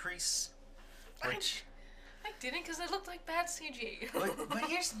mummy priests, which... I didn't because they looked like bad CG. but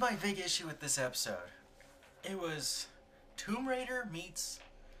here's my big issue with this episode. It was Tomb Raider meets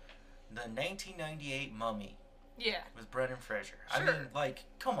the 1998 Mummy. Yeah. With Brendan Fraser. Sure. I mean,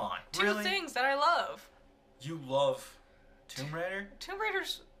 come on. Two really? things that I love. You love Tomb Raider? Tomb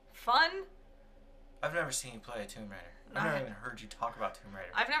Raider's fun. I've never seen you play a Tomb Raider. I've never even heard you talk about Tomb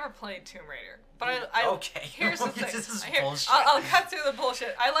Raider. I've never played Tomb Raider. But okay. Here's the thing. This is bullshit. I'll cut through the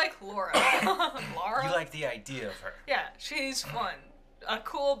bullshit. I like Laura. Laura? You like the idea of her. Yeah, she's fun. A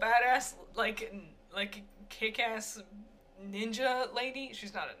cool, badass, kick-ass ninja lady.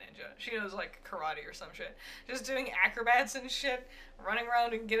 She's not a ninja. She knows, karate or some shit. Just doing acrobats and shit. Running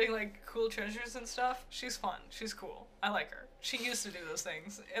around and getting, cool treasures and stuff. She's fun. She's cool. I like her. She used to do those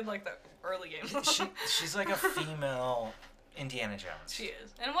things in, the early games. She's like a female Indiana Jones. She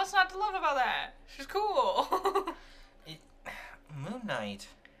is. And what's not to love about that? She's cool. Moon Knight.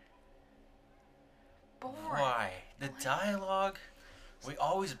 Boring. Why? The dialogue? We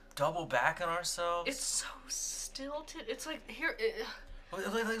always double back on ourselves. It's so stilted. It's like, here... Look.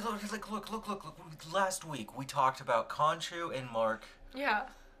 Last week, we talked about Khonshu and Mark. Yeah.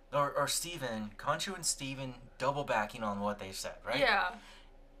 Or Steven. Khonshu and Steven double backing on what they said, right? Yeah.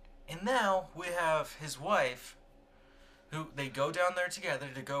 And now, we have his wife, who they go down there together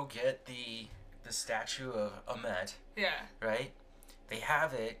to go get the statue of Ammit. Yeah. Right? they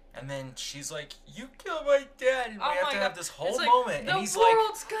have it, and then she's like, "You killed my dad," and we Oh have my to God. have this whole It's like, moment, and he's the like,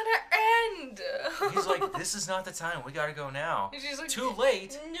 world's gonna end. he's like, "This is not the time. We gotta go now." And she's like, Too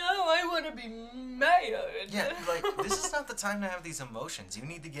late. No, I want to be mad. Yeah, like this is not the time to have these emotions. You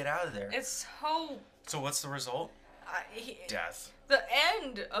need to get out of there. It's so. So what's the result? Death. The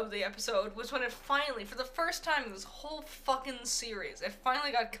end of the episode was when it finally, for the first time in this whole fucking series, it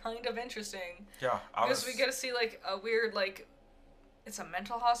finally got kind of interesting. Yeah, Because we get to see, like, a weird, like, it's a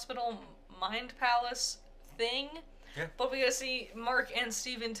mental hospital, mind palace thing. Yeah. But we get to see Mark and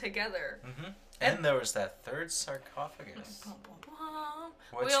Steven together. Mm-hmm. And there was that third sarcophagus, Bum, bum, bum.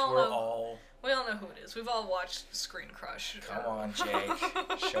 which We all we're know- all... We all know who it is. We've all watched Screen Crush. Come on,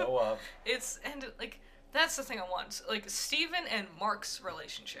 Jake. Show up. And, like, that's the thing I want. Like, Steven and Mark's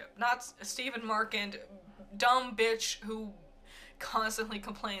relationship. Not Steven, Mark, and dumb bitch who constantly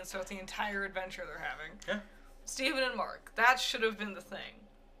complains throughout the entire adventure they're having. Yeah. Steven and Mark. That should have been the thing.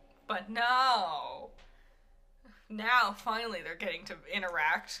 But now, finally, they're getting to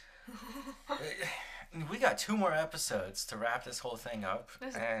interact. We got 2 more episodes to wrap this whole thing up,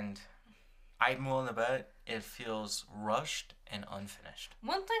 and I'm willing to bet it feels rushed and unfinished.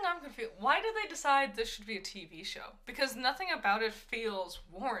 One thing I'm confused, why did they decide this should be a TV show? Because nothing about it feels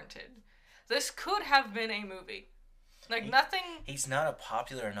warranted. This could have been a movie. Like, nothing... He's not a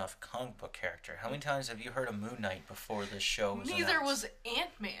popular enough comic book character. How many times have you heard of Moon Knight before this show was Neither announced? was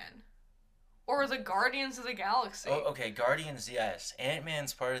Ant-Man. Or the Guardians of the Galaxy. Oh, okay, Guardians, yes.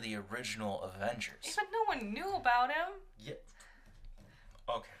 Ant-Man's part of the original Avengers. Even no one knew about him. Yeah.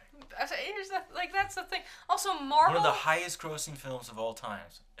 Okay. That's the thing. Also, Marvel... One of the highest grossing films of all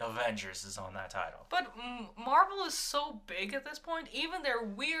times. Avengers is on that title. But Marvel is so big at this point, even their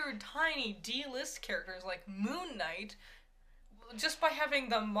weird, tiny D-list characters like Moon Knight, just by having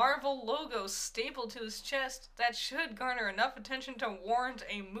the Marvel logo stapled to his chest, that should garner enough attention to warrant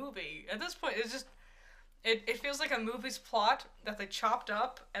a movie. At this point, it's just... It feels like a movie's plot that they chopped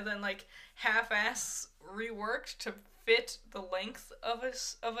up and then, like, half-ass reworked to fit the length of a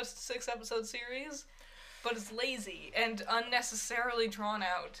 6-episode series, but it's lazy and unnecessarily drawn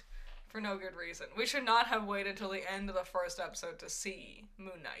out for no good reason. We should not have waited till the end of the first episode to see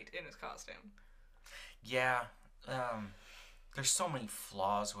Moon Knight in his costume. Yeah, there's so many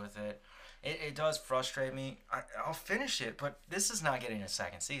flaws with it. It does frustrate me. I'll finish it, but this is not getting a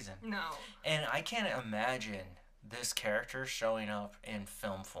second season. No. And I can't imagine this character showing up in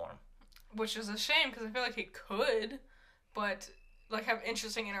film form. Which is a shame, because I feel like he could, but, like, have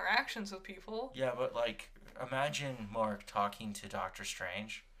interesting interactions with people. Yeah, but, like, imagine Mark talking to Doctor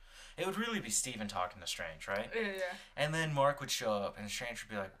Strange. It would really be Steven talking to Strange, right? Yeah. And then Mark would show up, and Strange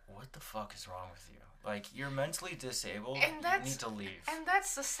would be like, "What the fuck is wrong with you? Like, you're mentally disabled, And you need to leave." And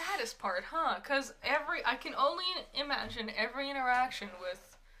that's the saddest part, huh? Because I can only imagine every interaction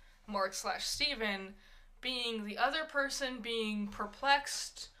with Mark/Steven being the other person being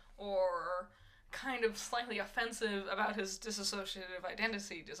perplexed or kind of slightly offensive about his dissociative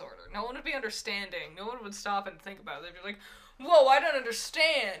identity disorder. No one would be understanding. No one would stop and think about it. They'd be like, "Whoa, I don't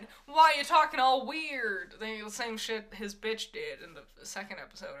understand. Why are you talking all weird?" The same shit his bitch did in the second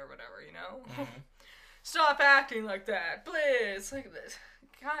episode or whatever, you know? Mm-hmm. Stop acting like that. Please. Like this.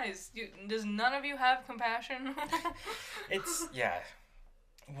 Guys, does none of you have compassion? Yeah,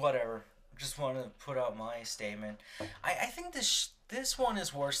 whatever. Just want to put out my statement. I think this one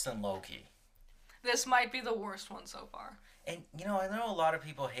is worse than Loki. This might be the worst one so far. And, you know, I know a lot of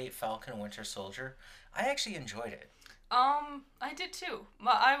people hate Falcon and Winter Soldier. I actually enjoyed it. I did too.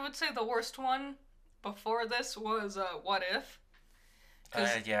 I would say the worst one before this was What If.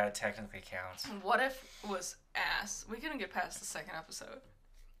 Yeah, it technically counts. What If was ass. We couldn't get past the second episode.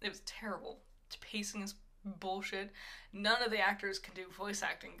 It was terrible. Its pacing is bullshit. None of the actors can do voice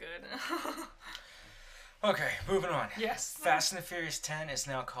acting good. Okay, moving on. Yes. Fast and the Furious 10 is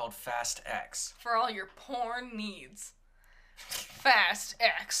now called Fast X. For all your porn needs. Fast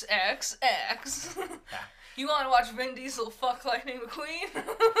X X X. You want to watch Vin Diesel fuck Lightning McQueen?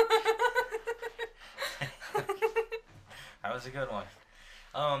 That was a good one.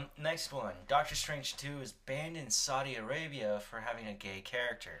 Next one. Doctor Strange 2 is banned in Saudi Arabia for having a gay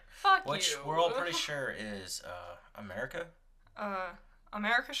character. Fuck which you. we're all pretty sure is, America?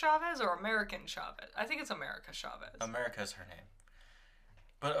 America Chavez or American Chavez? I think it's America Chavez. America's her name.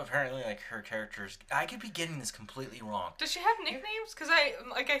 But apparently, like, her character's... I could be getting this completely wrong. Does she have nicknames? Because I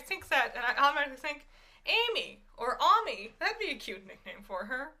think that, and I automatically think, Amy or Ami. That'd be a cute nickname for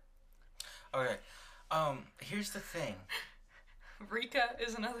her. Okay. Here's the thing. Rika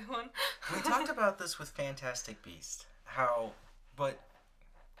is another one. We talked about this with Fantastic Beasts. How... But...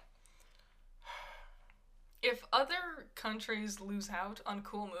 If other countries lose out on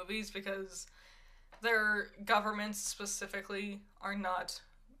cool movies because their governments specifically are not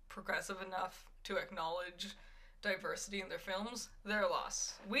progressive enough to acknowledge diversity in their films, their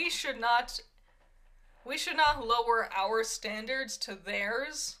loss. We should not lower our standards to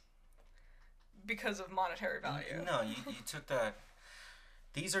theirs because of monetary value. No, you took that.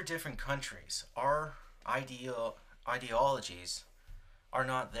 These are different countries. Our ideologies are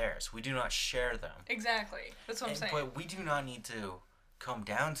not theirs. We do not share them. Exactly. That's what I'm saying. But we do not need to come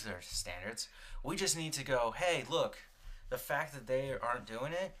down to their standards. We just need to go, hey, look, the fact that they aren't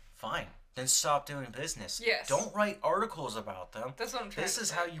doing it, fine. Then stop doing business. Yes. Don't write articles about them. That's what I'm trying to say. This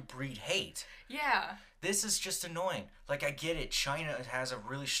is how you breed hate. Yeah. This is just annoying. Like, I get it. China has a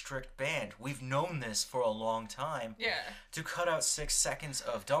really strict ban. We've known this for a long time. Yeah. To cut out 6 seconds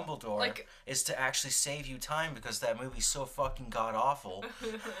of Dumbledore is to actually save you time because that movie's so fucking god-awful.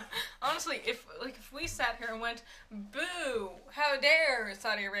 Honestly, if we sat here and went, boo, how dare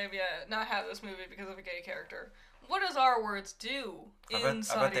Saudi Arabia not have this movie because of a gay character, what does our words do in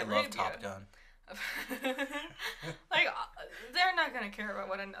Saudi Arabia? I bet they love Top Gun. They're not gonna care about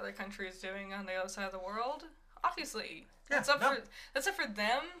what another country is doing on the other side of the world. Obviously, that's up for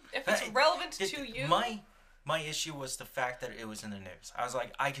them. If it's relevant to you. My issue was the fact that it was in the news. I was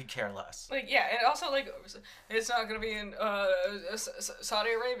like, I could care less. And also it's not gonna be in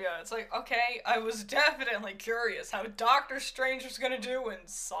Saudi Arabia. It's like, okay, I was definitely curious how Doctor Strange was gonna do in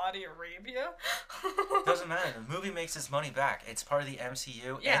Saudi Arabia. Doesn't matter. The movie makes its money back. It's part of the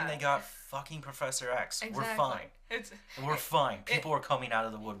MCU, and they got fucking Professor X. Exactly. We're fine. We're fine. People are coming out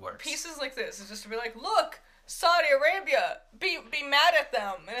of the woodworks. Pieces like this is just to be like, look, Saudi Arabia, be mad at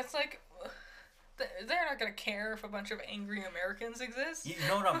them, and it's like, they're not gonna care if a bunch of angry Americans exist. You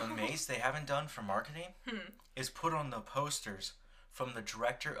know what I'm amazed they haven't done for marketing? Is put on the posters from the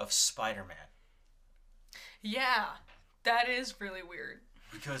director of Spider-Man. Yeah, that is really weird.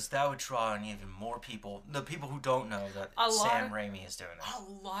 Because that would draw in even more people. The people who don't know that Sam Raimi is doing this. A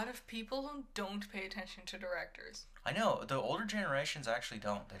lot of people don't pay attention to directors. I know. The older generations actually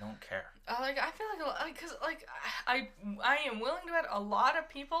don't. They don't care. I feel like, because I am willing to bet a lot of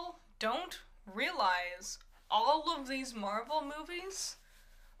people don't realize all of these Marvel movies,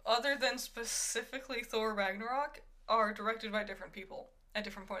 other than specifically Thor Ragnarok, are directed by different people at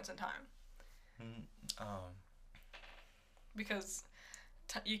different points in time. Because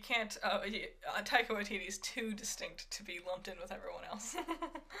you can't. Taika Waititi is too distinct to be lumped in with everyone else.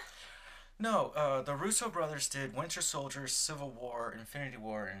 No, the Russo brothers did Winter Soldier, Civil War, Infinity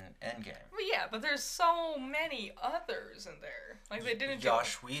War, and Endgame. Well, yeah, but there's so many others in there. Like, they didn't.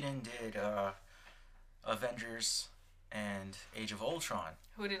 Joss Whedon did Avengers and Age of Ultron.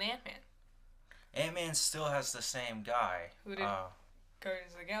 Who did Ant-Man? Ant-Man still has the same guy. Who did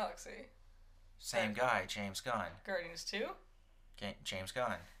Guardians of the Galaxy? Same guy, James Gunn. Guardians 2? James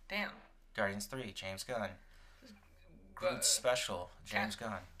Gunn. Damn. Guardians 3, James Gunn. Groot Special, James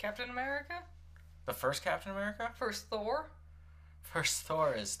Gunn. Captain America? The first Captain America? First Thor? First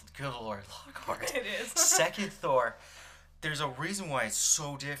Thor is good Lord Lockhart. It is. Second Thor, there's a reason why it's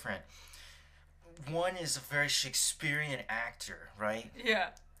so different. One is a very Shakespearean actor, right? Yeah.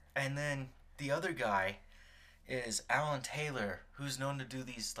 And then the other guy is Alan Taylor, who's known to do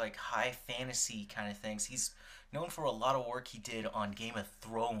these like high fantasy kind of things. He's known for a lot of work he did on Game of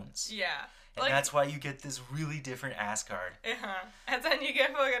Thrones. Yeah. And that's why you get this really different Asgard. Uh-huh. And then you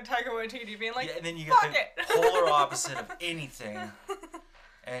get fucking Taika Waititi being like, and then you get the polar opposite of anything.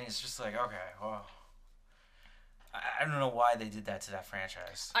 And it's just like, okay, well, I don't know why they did that to that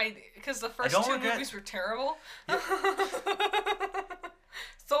franchise. Because the first two movies were terrible. Yeah.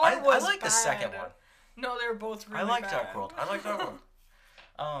 Thor was I like bad. the second one. No, they were both really bad. I like Dark World.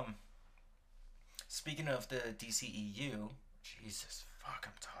 Speaking of the DCEU, Jesus, fuck,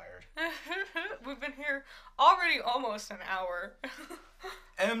 I'm tired. We've been here already almost an hour.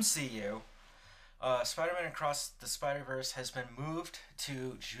 MCU. Spider-Man Across the Spider-Verse has been moved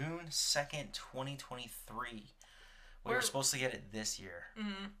to June 2nd, 2023. We were supposed to get it this year.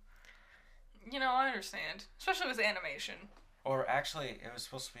 Mm-hmm. You know, I understand. Especially with animation. Or actually, it was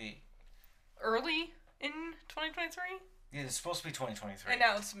supposed to be... early in 2023? Yeah, it's supposed to be 2023. And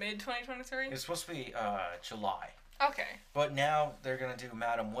now it's mid-2023? It's supposed to be July. Okay. But now they're going to do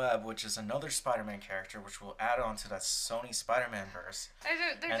Madam Web, which is another Spider-Man character, which will add on to that Sony Spider-Man verse.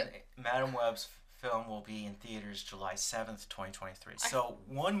 And Madam Web's film will be in theaters July 7th, 2023. So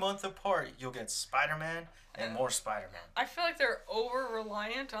 1 month apart, you'll get Spider-Man and more Spider-Man. I feel like they're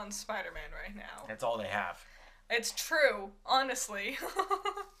over-reliant on Spider-Man right now. That's all they have. It's true, honestly.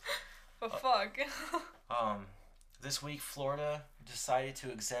 But fuck. This week, Florida decided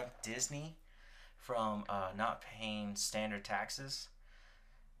to exempt Disney from not paying standard taxes,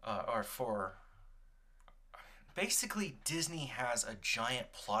 or for basically Disney has a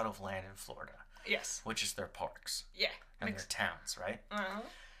giant plot of land in Florida. Yes. Which is their parks. Yeah. And their towns, right? Uh-huh.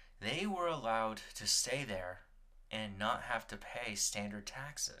 They were allowed to stay there and not have to pay standard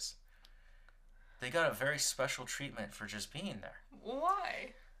taxes. They got a very special treatment for just being there.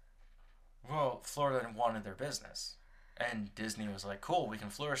 Why? Well, Florida wanted their business. And Disney was like, cool, we can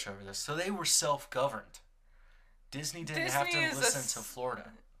flourish over this. So they were self-governed. Disney didn't have to listen to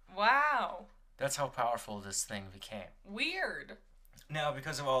Florida. Wow. That's how powerful this thing became. Weird. Now,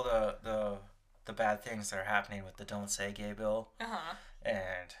 because of all the bad things that are happening with the Don't Say Gay bill,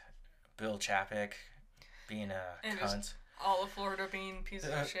 and Bill Chapek being a cunt, all of Florida being pieces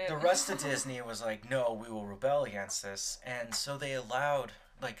of shit. The rest of Disney was like, no, we will rebel against this, and so they allowed,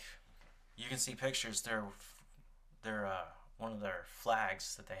 like, you can see pictures. They're one of their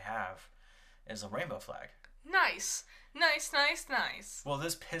flags that they have is a rainbow flag. Nice. Well,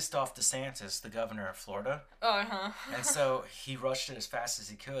 this pissed off DeSantis, the governor of Florida. Uh-huh. And so he rushed it as fast as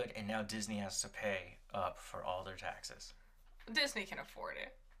he could, and now Disney has to pay up for all their taxes. Disney can afford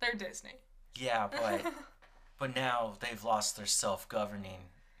it. They're Disney. Yeah, but now they've lost their self-governing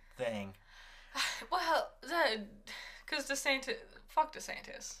thing. Well, because DeSantis... Fuck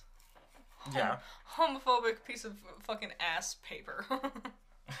DeSantis. Yeah. Homophobic piece of fucking ass paper.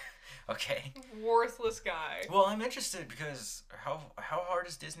 Okay. Worthless guy. Well, I'm interested because how hard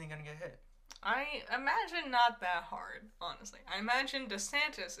is Disney gonna get hit? I imagine not that hard, honestly. I imagine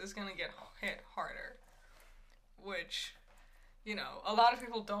DeSantis is gonna get hit harder. Which, you know, a lot of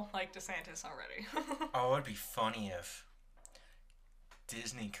people don't like DeSantis already. Oh, it would be funny if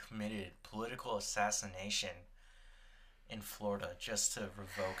Disney committed political assassination in Florida just to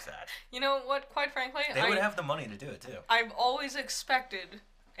revoke that. You know what, quite frankly... They would have the money to do it, too. I've always expected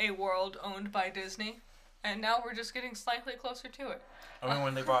a world owned by Disney, and now we're just getting slightly closer to it. I mean,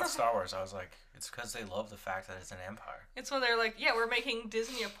 when they bought Star Wars, I was like, it's because they love the fact that it's an empire. It's when they're like, yeah, we're making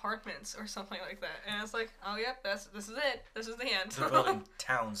Disney apartments or something like that. And it's like, oh, yep, this is it. This is the end. They're building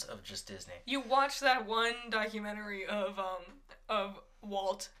towns of just Disney. You watch that one documentary of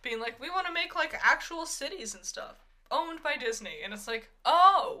Walt being like, we want to make, like, actual cities and stuff owned by Disney. And it's like,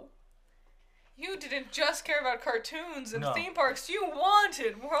 oh, you didn't just care about cartoons and theme parks. You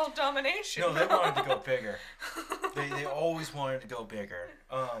wanted world domination. No, they wanted to go bigger. They always wanted to go bigger.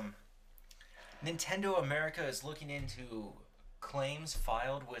 Nintendo America is looking into claims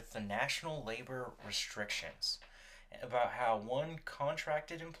filed with the National Labor Restrictions about how one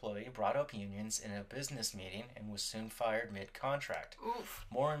contracted employee brought up unions in a business meeting and was soon fired mid-contract. Oof.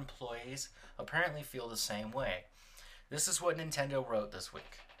 More employees apparently feel the same way. This is what Nintendo wrote this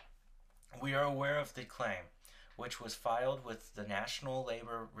week. We are aware of the claim, which was filed with the National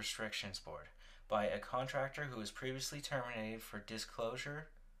Labor Restrictions Board by a contractor who was previously terminated for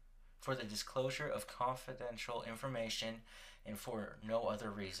the disclosure of confidential information and for no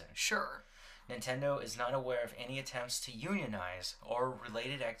other reason. Sure. Nintendo is not aware of any attempts to unionize or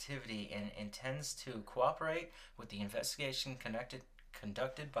related activity and intends to cooperate with the investigation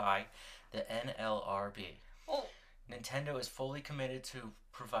conducted by the NLRB. Well, Nintendo is fully committed to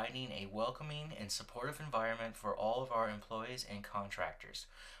providing a welcoming and supportive environment for all of our employees and contractors.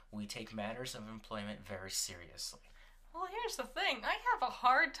 We take matters of employment very seriously. Well, here's the thing. I have a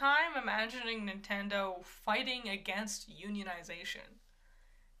hard time imagining Nintendo fighting against unionization.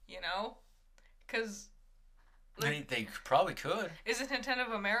 You know? Because... Like, they probably could. Is it Nintendo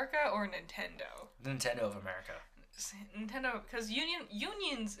of America or Nintendo? Nintendo of America. Nintendo... Because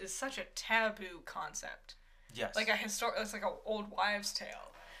unions is such a taboo concept. Yes. Like it's like an old wives'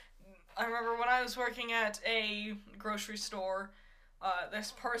 tale. I remember when I was working at a grocery store,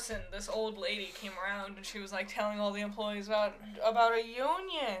 this old lady came around and she was like telling all the employees about a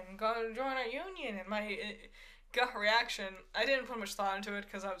union, go join a union. And my gut reaction, I didn't put much thought into it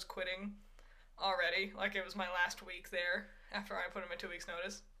because I was quitting already. Like it was my last week there after I put in my 2 weeks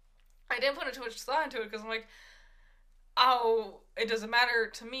notice. I didn't put too much thought into it because I'm like, oh, it doesn't matter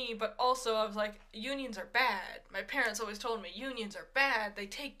to me, but also I was like, unions are bad. My parents always told me unions are bad. They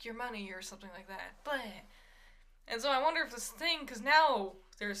take your money or something like that. But, and so I wonder if this thing, because now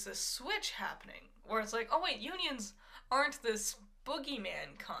there's this switch happening where it's like, oh wait, unions aren't this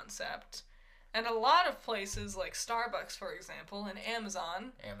boogeyman concept. And a lot of places like Starbucks, for example, and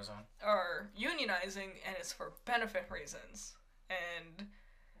Amazon are unionizing, and it's for benefit reasons. And,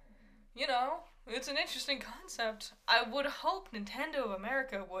 you know, it's an interesting concept. I would hope Nintendo of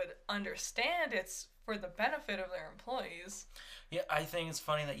America would understand its for the benefit of their employees. Yeah, I think it's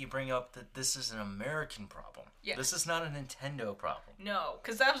funny that you bring up that this is an American problem. Yeah. This is not a Nintendo problem. No,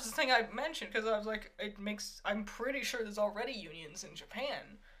 because that was the thing I mentioned, because I was like, I'm pretty sure there's already unions in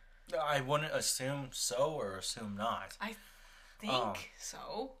Japan. I wouldn't assume so or assume not. I think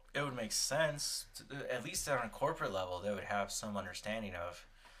so. It would make sense, at least on a corporate level, they would have some understanding of,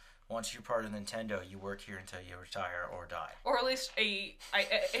 once you're part of Nintendo, you work here until you retire or die. Or at least a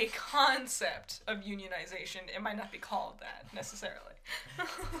concept of unionization. It might not be called that, necessarily.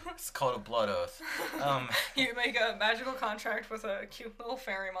 It's called a blood oath. You make a magical contract with a cute little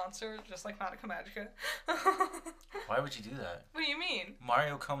fairy monster, just like Madoka Magica. Why would you do that? What do you mean?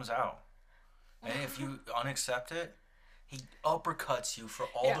 Mario comes out, and if you unaccept it, he uppercuts you for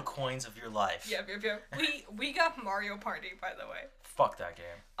all the coins of your life. Yep. We got Mario Party, by the way. Fuck that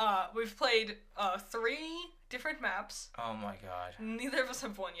game. We've played 3 different maps. Oh my god. Neither of us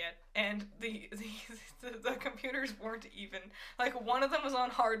have won yet, and the computers weren't even. Like, one of them was on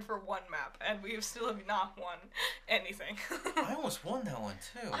hard for 1 map, and we still have not won anything. I almost won that one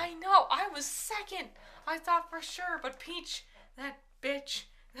too. I know, I was second. I thought for sure, but Peach, that bitch,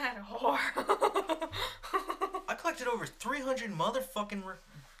 that whore. I collected over 300 motherfucking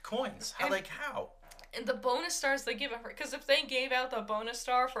coins. How? And the bonus stars they give out, because if they gave out the bonus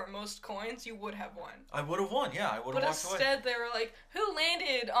star for most coins, you would have won. I would have won, yeah. I would have walked away. But instead, they were like, who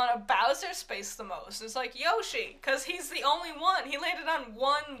landed on a Bowser space the most? It's like, Yoshi, because he's the only one. He landed on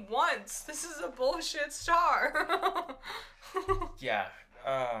 1 once. This is a bullshit star. Yeah.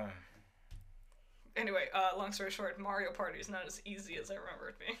 Anyway, long story short, Mario Party is not as easy as I remember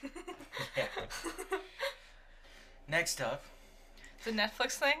it being. Yeah. Next up. The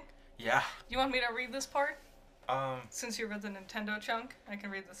Netflix thing? Yeah. You want me to read this part? Since you read the Nintendo chunk, I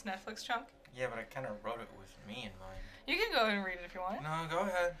can read this Netflix chunk. Yeah, but I kind of wrote it with me in mind. You can go ahead and read it if you want. No, go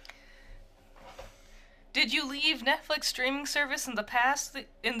ahead. Did you leave Netflix streaming service in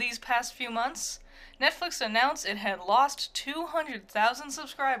these past few months? Netflix announced it had lost 200,000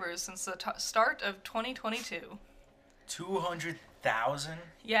 subscribers since the start of 2022. 200,000?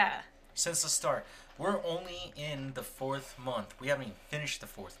 Yeah. Since the start. We're only in the 4th month. We haven't even finished the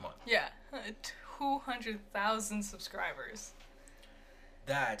 4th month. Yeah. 200,000 subscribers.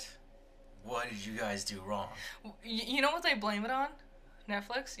 What did you guys do wrong? You know what they blame it on?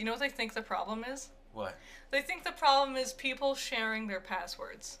 Netflix? You know what they think the problem is? What? They think the problem is people sharing their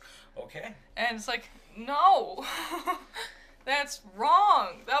passwords. Okay. And it's like, no! That's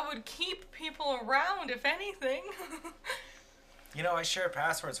wrong! That would keep people around, if anything. You know, I share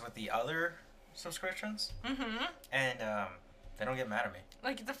passwords with the other subscriptions. Mm-hmm. And, they don't get mad at me.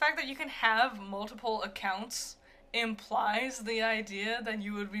 Like, the fact that you can have multiple accounts implies the idea that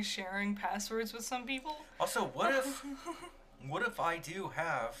you would be sharing passwords with some people. Also, what if I do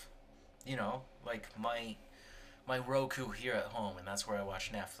have, you know, like my Roku here at home, and that's where I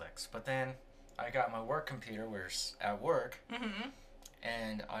watch Netflix. But then I got my work computer, where's at work,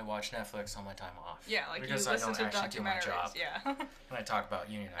 and I watch Netflix on my time off. Yeah, like because you listen to I don't actually do my job. Yeah. When I talk about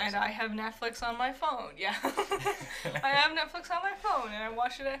unionizing. And I have Netflix on my phone. Yeah. I have Netflix on my phone, and I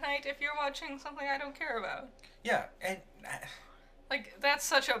watch it at night if you're watching something I don't care about. Yeah, and like, that's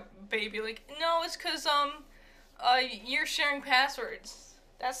such a baby. Like, no, it's because you're sharing passwords.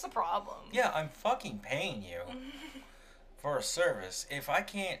 That's the problem. Yeah, I'm fucking paying you for a service. If I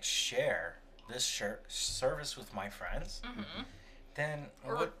can't share this service with my friends, then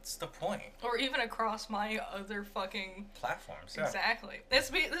what's the point? Or even across my other fucking platforms. Yeah. Exactly.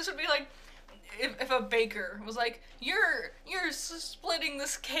 This would be like if a baker was like, you're splitting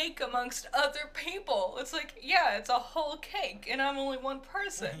this cake amongst other people. It's like, yeah, it's a whole cake, and I'm only one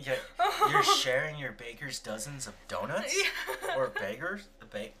person. Yeah, you're sharing your baker's dozens of donuts? Or bagels?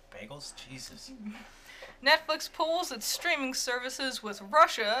 Bagels? Jesus. Netflix pools its streaming services with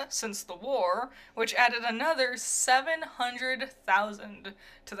Russia since the war, which added another 700,000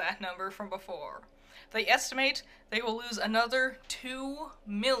 to that number from before. They estimate they will lose another 2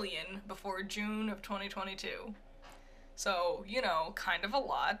 million before June of 2022. So, you know, kind of a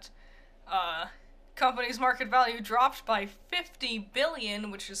lot. Company's market value dropped by 50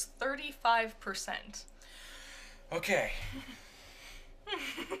 billion, which is 35%. Okay.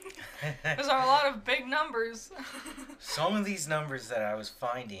 Those are a lot of big numbers. Some of these numbers that I was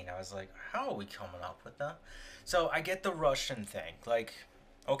finding, I was like, how are we coming up with them? So I get the Russian thing. Like,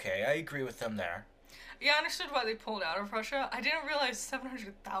 okay, I agree with them there. Yeah, I understood why they pulled out of Russia. I didn't realize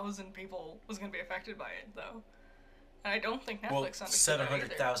 700,000 people was going to be affected by it, though. And I don't think Netflix understood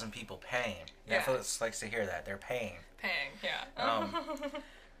 700,000 people paying. Yeah. Netflix likes to hear that. They're paying. Paying, yeah.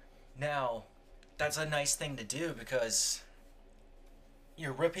 Now, that's a nice thing to do because,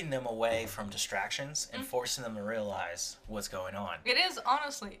 you're ripping them away from distractions and forcing them to realize what's going on. It is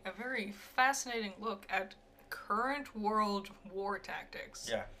honestly a very fascinating look at current world war tactics.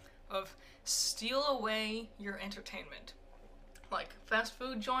 Yeah. Of steal away your entertainment. Like fast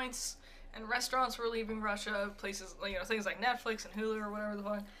food joints and restaurants were leaving Russia, places, you know, things like Netflix and Hulu or whatever the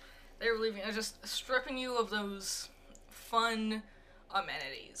fuck. They were leaving, just stripping you of those fun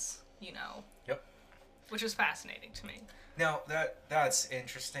amenities, you know. Yep. Which is fascinating to me. Now, that's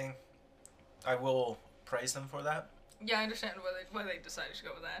interesting. I will praise them for that. Yeah, I understand why they decided to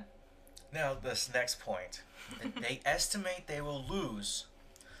go with that. Now, this next point. They estimate they will lose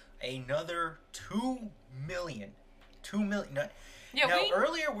another 2 million. 2 million. Yeah, now,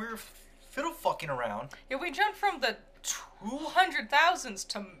 earlier we were fiddle fucking around. Yeah, we jumped from the 200,000s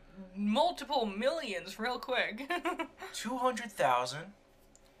to multiple millions real quick. 200,000,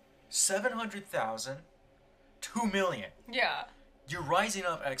 700,000, 2 million. Yeah. You're rising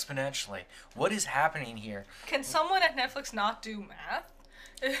up exponentially. What is happening here? Can someone at Netflix not do math?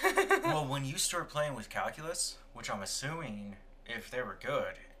 Well, when you start playing with calculus, which I'm assuming if they were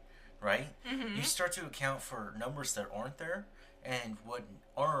good, right? Mm-hmm. You start to account for numbers that aren't there and what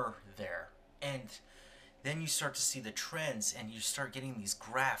are there. And then you start to see the trends and you start getting these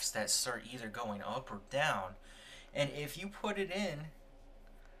graphs that start either going up or down. And if you put it in,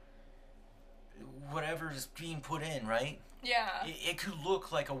 whatever is being put in, right? Yeah. It could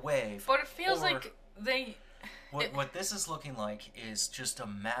look like a wave. But it feels like they... What this is looking like is just a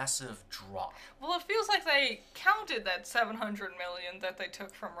massive drop. Well, it feels like they counted that 700 million that they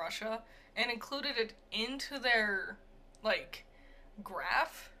took from Russia and included it into their, like,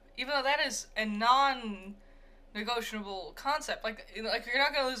 graph. Even though that is a non-negotiable concept. Like you're not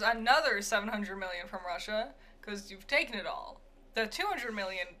going to lose another 700 million from Russia because you've taken it all. The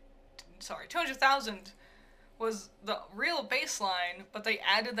 200,000 was the real baseline, but they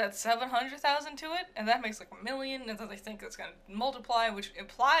added that 700,000 to it, and that makes like a million, and then they think it's going to multiply, which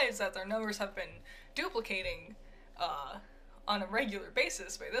implies that their numbers have been duplicating on a regular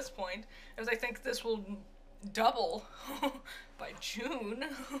basis by this point, as they think this will double by June.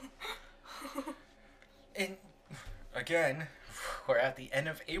 And again, we're at the end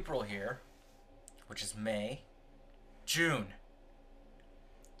of April here, which is May, June.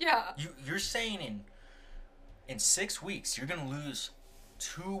 Yeah. You're saying in 6 weeks, you're going to lose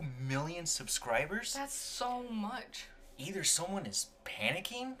 2 million subscribers? That's so much. Either someone is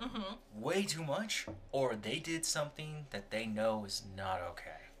panicking way too much, or they did something that they know is not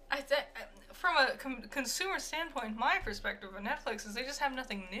okay. I think, from a consumer standpoint, my perspective of Netflix is they just have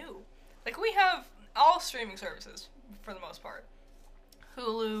nothing new. Like, we have all streaming services, for the most part.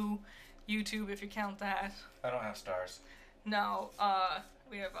 Hulu, YouTube, if you count that. I don't have Stars. No,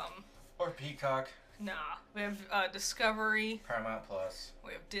 we have, Or Peacock. Nah, we have Discovery. Paramount Plus.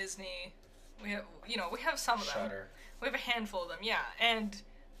 We have Disney. We have, we have some of them. Shudder. We have a handful of them, yeah. And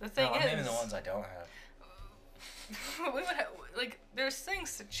the thing I'm naming the ones I don't have. we would have, there's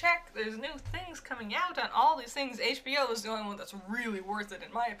things to check. There's new things coming out on all these things. HBO is the only one that's really worth it,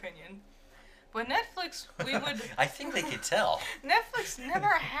 in my opinion. But Netflix, we would... I think they could tell. Netflix never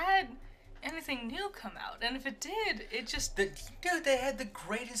had anything new come out. And if it did, it just... Dude, they had the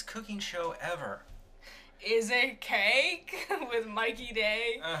greatest cooking show ever. Is it Cake with Mikey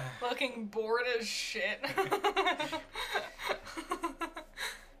Day looking bored as shit?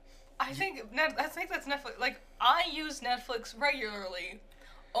 I think that's Netflix. Like, I use Netflix regularly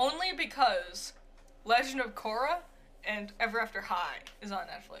only because Legend of Korra and Ever After High is on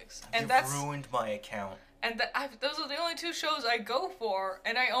Netflix. And You've ruined my account. And those are the only two shows I go for,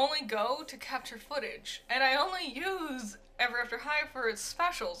 and I only go to capture footage. And I only use Ever After High for its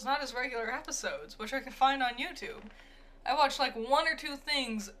specials, not as regular episodes, which I can find on YouTube. I watch like 1 or 2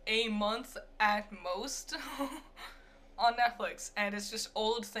 things a month at most on Netflix, and it's just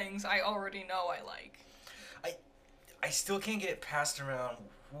old things I already know I like. I still can't get passed around.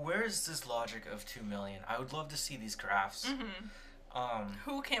 Where is this logic of 2 million? I would love to see these graphs.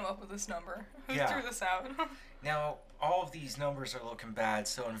 Who came up with this number? Who Yeah. threw this out? Now, all of these numbers are looking bad,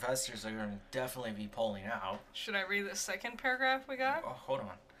 so investors are going to definitely be pulling out. Should I read the second paragraph we got? Oh, hold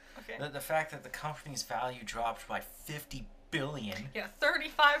on. Okay. The fact that the company's value dropped by 50 billion. Yeah,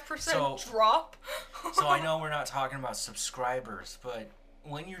 35% drop. So I know we're not talking about subscribers, but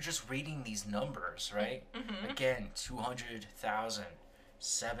when you're just reading these numbers, right? Again, 200,000,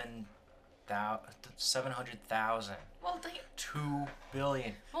 700,000. Well, 2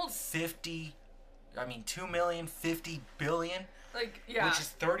 billion. Well, 2 million, 50 billion. like, yeah. Which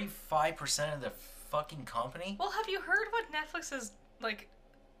is 35% of the fucking company. Well, have you heard what Netflix has, like,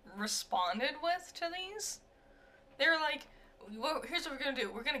 responded with to these? They're like, here's what we're gonna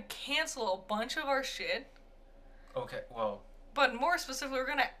do. We're gonna cancel a bunch of our shit, Okay, well, but more specifically, we're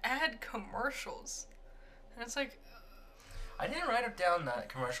gonna add commercials. And it's like, I didn't write it down that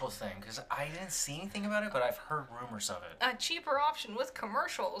commercial thing because I didn't see anything about it, but I've heard rumors of it. a cheaper option with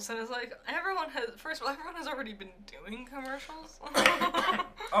commercials, and it's like first of all, everyone has already been doing commercials.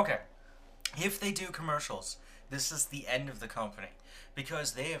 Okay, if they do commercials, this is the end of the company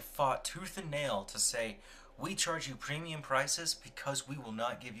because they have fought tooth and nail to say we charge you premium prices because we will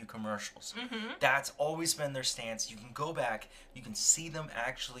not give you commercials. That's always been their stance. You can go back, you can see them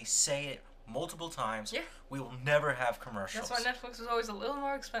actually say it multiple times. Yeah. We will never have commercials. That's why Netflix is always a little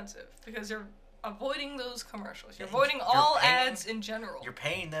more expensive, because you're avoiding those commercials. You're Yeah, avoiding you're all paying- ads in general. You're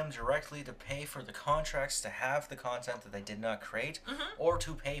paying them directly to pay for the contracts to have the content that they did not create, or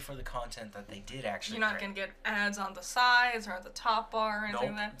to pay for the content that they did actually You're not create. going to get ads on the sides or at the top bar or anything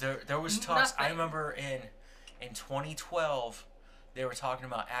Nope. like that. There was talks. I Nothing. remember in 2012, they were talking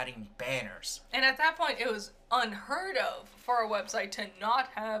about adding banners. And at that point, it was unheard of for a website to not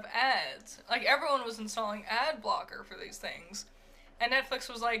have ads. Like, everyone was installing ad blocker for these things. And Netflix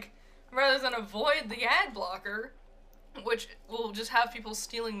was like, rather than avoid the ad blocker, which will just have people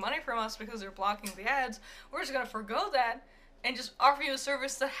stealing money from us because they're blocking the ads, we're just going to forgo that and just offer you a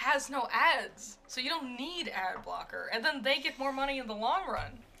service that has no ads. So you don't need ad blocker. And then they get more money in the long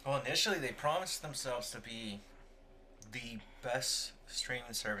run. Well, initially they promised themselves to be the best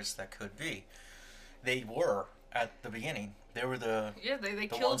streaming service that could be. They were at the beginning. They were the Yeah, they the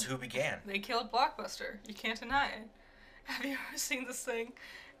killed... ones who began. They killed Blockbuster. You can't deny it. Have you ever seen this thing?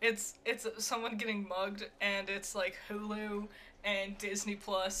 It's someone getting mugged, and it's like Hulu and Disney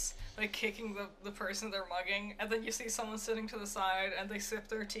Plus like kicking the person they're mugging, and then you see someone sitting to the side and they sip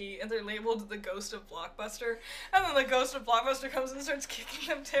their tea and they're labeled the Ghost of Blockbuster, and then the Ghost of Blockbuster comes and starts kicking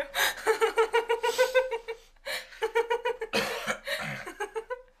them too.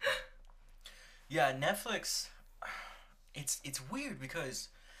 Yeah, Netflix. It's weird because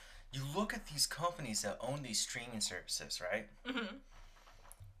you look at these companies that own these streaming services, right? Mm-hmm.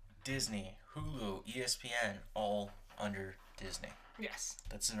 Disney, Hulu, ESPN, all under Disney. Yes.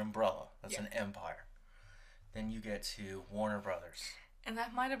 That's an umbrella. That's Yeah. an empire. Then you get to Warner Brothers, And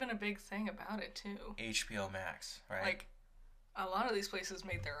that might have been a big thing about it too. HBO Max, right? Like, a lot of these places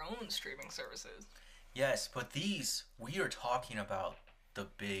made their own streaming services. Yes, but these, we are talking about the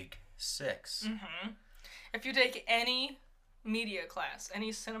big six. Mm-hmm. If you take any media class,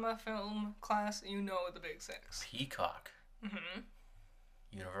 any cinema film class, you know the big six. Peacock, Mm-hmm.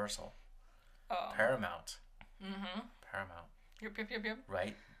 Universal, Oh. Paramount, Mm-hmm. Paramount, Yep.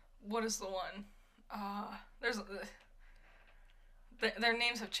 right? What is the one? There's... their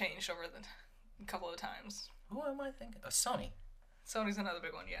names have changed over a couple of times. Who am I thinking? Sony. Sony's another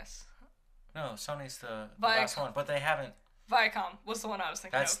big one, yes. No, Sony's the Viacom. last one, but they haven't. Viacom was the one I was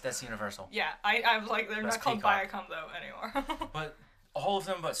thinking of. That's Universal. Yeah, I was like, they're That's not called Peacock. Viacom though anymore. But all of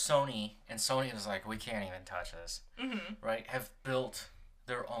them but Sony, and Sony was like, we can't even touch this, Mm-hmm. right? Have built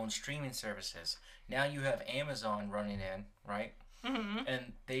their own streaming services. Now you have Amazon running in, right? Mm-hmm.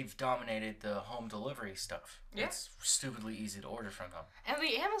 And they've dominated the home delivery stuff. Yeah. It's stupidly easy to order from them. And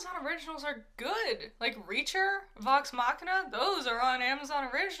the Amazon originals are good. Like Reacher, Vox Machina, those are on Amazon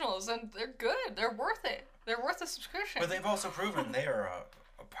originals, and they're good. They're worth it. They're worth the subscription. But they've also proven they are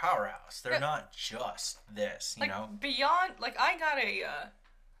a powerhouse. They're Yeah. not just this, you like know? beyond, like I got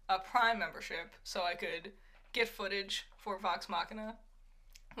a Prime membership so I could get footage for Vox Machina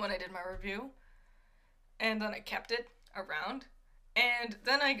when I did my review, and then I kept it around. And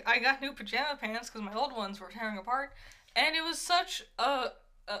then I got new pajama pants because my old ones were tearing apart, and it was such a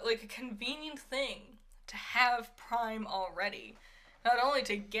convenient thing to have Prime already. Not only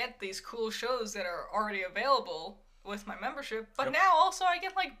to get these cool shows that are already available with my membership, but Yep. now also I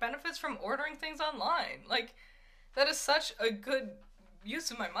get like benefits from ordering things online. Like, that is such a good use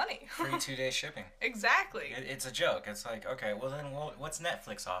of my money. Free 2-day shipping. Exactly. It's a joke. It's like, okay, well then what's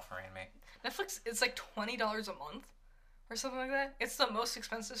Netflix offering me? Netflix, it's like $20 a month or something like that. It's the most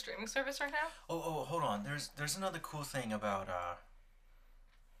expensive streaming service right now. Oh, hold on. There's another cool thing about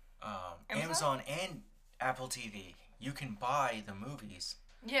Amazon? Amazon and Apple TV. You can buy the movies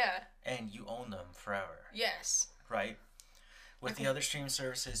Yeah. and you own them forever, Yes. right? With the other streaming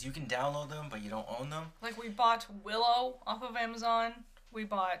services, you can download them, but you don't own them. Like, we bought Willow off of Amazon. We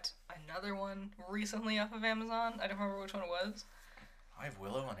bought another one recently off of Amazon. I don't remember which one it was. I have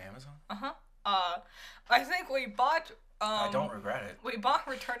Willow on Amazon. Uh-huh. I think we bought... I don't regret it. We bought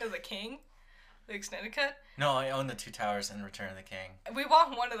Return of the King The extended cut. No, I own the Two Towers and Return of the King. We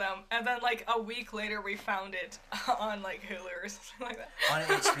bought one of them, and then like a week later, we found it on like Hulu or something like that. On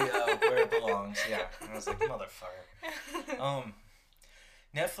HBO, where it belongs. Yeah, and I was like, motherfucker.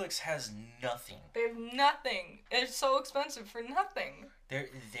 Netflix has nothing. They have nothing. It's so expensive for nothing. They're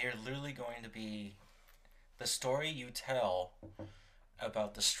literally going to be the story you tell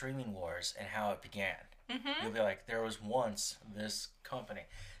about the streaming wars and how it began. Mm-hmm. You'll be like, there was once this company.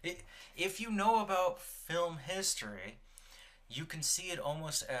 If you know about film history, you can see it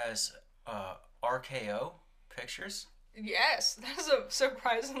almost as RKO Pictures. Yes, that's a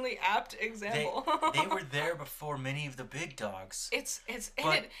surprisingly apt example. They were there before many of the big dogs. It's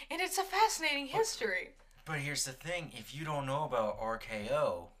a fascinating history. But here's the thing: if you don't know about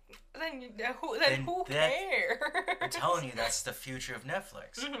RKO, then who cares? I'm telling you, that's the future of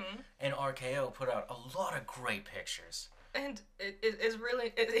Netflix. Mm-hmm. And RKO put out a lot of great pictures. And it's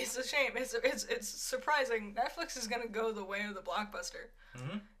really it's a shame. It's surprising. Netflix is gonna go the way of the Blockbuster.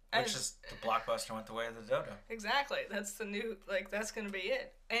 Mm-hmm. Which is the Blockbuster went the way of the dodo. Exactly. That's the new, that's going to be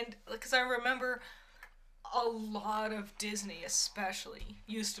it. And, because I remember a lot of Disney, especially,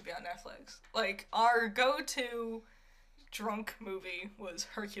 used to be on Netflix. Like, our go-to drunk movie was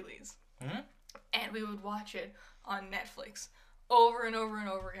Hercules. Mm-hmm. And we would watch it on Netflix over and over and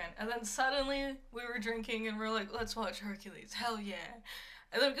over again. And then suddenly, we were drinking and we're like, let's watch Hercules. Hell yeah.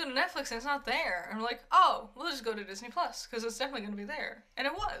 And then we go to Netflix and it's not there. And we're like, oh, we'll just go to Disney Plus because it's definitely going to be there. And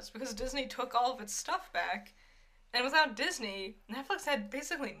it was, because Disney took all of its stuff back. And without Disney, Netflix had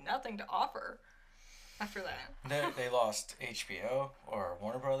basically nothing to offer after that. They lost HBO or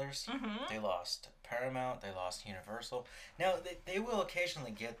Warner Brothers. Mm-hmm. They lost Paramount. They lost Universal. Now, they will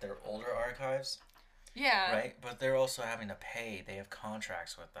occasionally get their older archives. Yeah. Right? But they're also having to pay. They have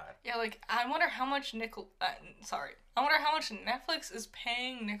contracts with that. Yeah, like, I wonder how much I wonder how much Netflix is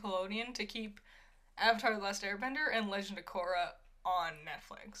paying Nickelodeon to keep Avatar: The Last Airbender and Legend of Korra on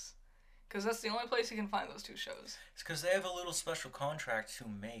Netflix. Because that's the only place you can find those two shows. It's because they have a little special contract to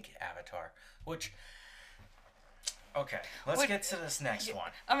make Avatar. Which... Okay, let's get to this next one.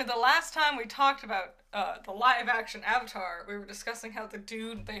 I mean, the last time we talked about the live-action Avatar, we were discussing how the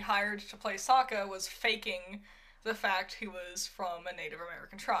dude they hired to play Sokka was faking the fact he was from a Native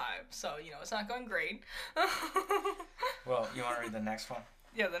American tribe. So, it's not going great. Well, you want to read the next one?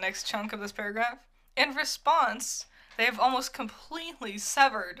 Yeah, the next chunk of this paragraph. In response, they have almost completely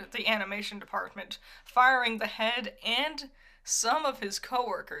severed the animation department, firing the head and some of his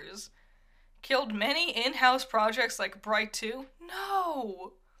co-workers. Killed many in-house projects like Bright 2?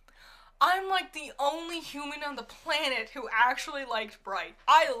 No! I'm like the only human on the planet who actually liked Bright.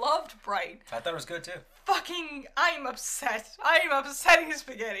 I loved Bright. I thought it was good too. I'm upset. I am upsetting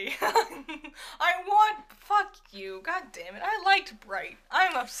spaghetti. Fuck you. God damn it. I liked Bright.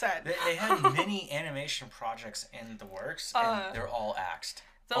 I'm upset. They had many animation projects in the works, and they're all axed.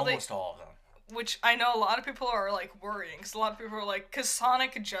 Almost all of them. Which I know a lot of people are, like, worrying. Because a lot of people are like, because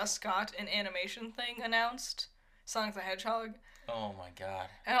Sonic just got an animation thing announced. Sonic the Hedgehog. Oh my god.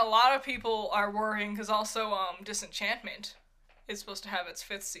 And a lot of people are worrying because also, Disenchantment is supposed to have its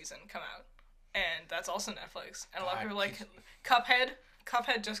 5th season come out. And that's also Netflix. And a lot of people are like, Cuphead.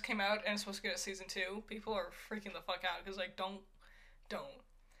 Cuphead just came out and it's supposed to get a season 2. People are freaking the fuck out because, like, don't.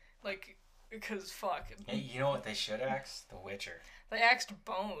 Like, because fuck. Hey, you know what they should axe? The Witcher. They axed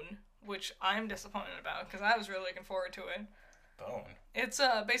Bone, which I'm disappointed about because I was really looking forward to it. Bone? It's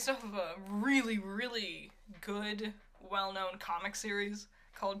based off of a really, really good, well-known comic series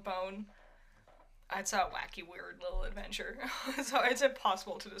called Bone. It's a wacky, weird little adventure. So it's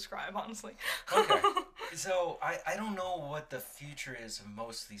impossible to describe, honestly. Okay. So I don't know what the future is of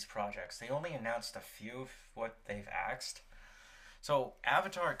most of these projects. They only announced a few of what they've axed. So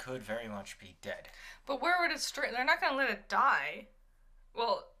Avatar could very much be dead. But where would it start? They're not going to let it die.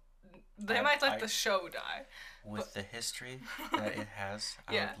 Well, they might let the show die. With the history that it has,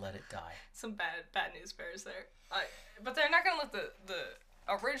 I would let it die. Some bad news bears there. But they're not going to let the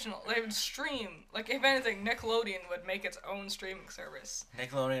original... They would stream... Like, if anything, Nickelodeon would make its own streaming service.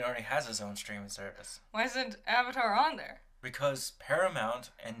 Nickelodeon already has its own streaming service. Why isn't Avatar on there? Because Paramount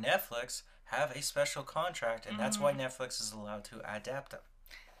and Netflix have a special contract, and that's why Netflix is allowed to adapt them.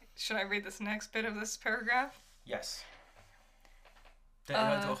 Should I read this next bit of this paragraph? Yes.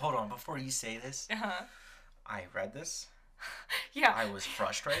 Hold on, before you say this, I read this. Yeah. I was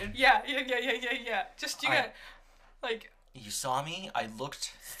frustrated. Yeah. Just, You saw me, I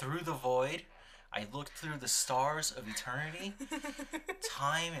looked through the void, I looked through the stars of eternity,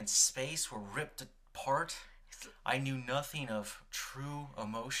 time and space were ripped apart, I knew nothing of true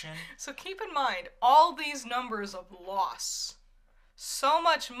emotion. So keep in mind, all these numbers of loss So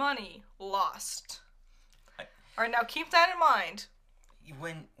much money lost. I- Alright, now keep that in mind.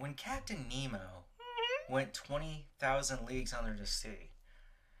 When Captain Nemo went 20,000 leagues under the sea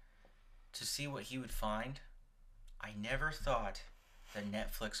to see what he would find, I never thought that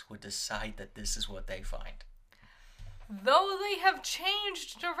Netflix would decide that this is what they find. Though they have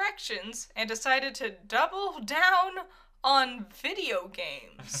changed directions and decided to double down on video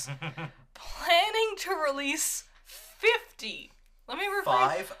games, planning to release 50. Let me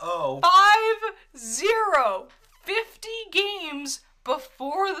rephrase. 5-0. 50 games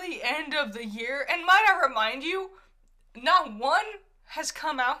before the end of the year. And might I remind you, not one has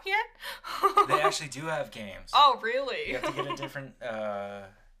come out yet. They actually do have games. Oh, really? You have to get a different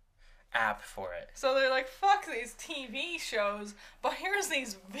app for it. So they're like, fuck these TV shows, but here's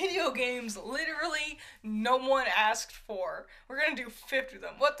these video games literally no one asked for. We're gonna do 50 of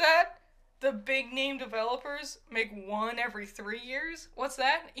them. What that? The big name developers make one every 3 years? What's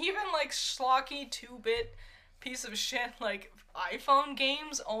that? Even like schlocky 2-bit piece of shit like iPhone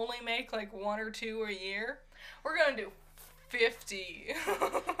games only make like 1 or 2 a year. We're gonna do 50.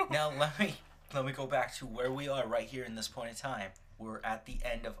 Now let me go back to where we are right here in this point in time. We're at the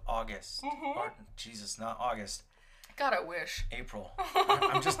end of August. Or, Jesus, not August. God, I wish. April.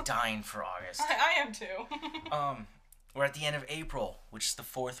 I'm just dying for August. I am too. We're at the end of April, which is the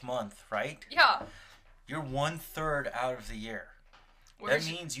 4th month, right? Yeah. You're 1/3 out of the year. Where's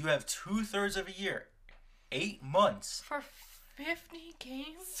that means you have 2/3 of a year. 8 months. for 50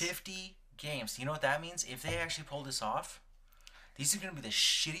 games? 50 games. You know what that means? If they actually pull this off, these are going to be the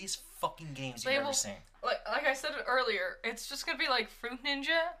shittiest fucking games you've ever seen. Like I said earlier, it's just gonna be like Fruit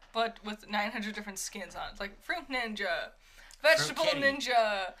Ninja, but with 900 different skins on it. It's like Fruit Ninja, Vegetable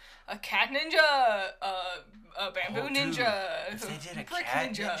Ninja, a Cat Ninja, a Bamboo Ninja, If they did a Brick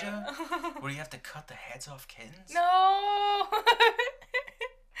cat ninja, where you have to cut the heads off kittens? No!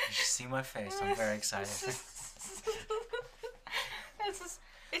 You should see my face. I'm very excited.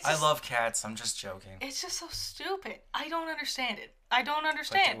 I love cats. I'm just joking. It's just so stupid. I don't understand it. I don't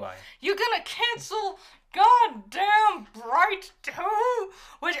understand. But do I? You're gonna cancel goddamn Bright 2,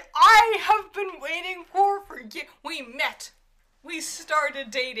 which I have been waiting for years. We met. We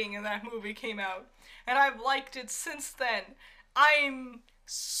started dating and that movie came out. And I've liked it since then. I'm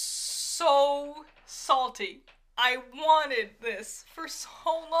so salty. I wanted this for so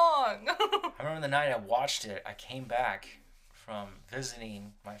long. I remember the night I watched it, I came back from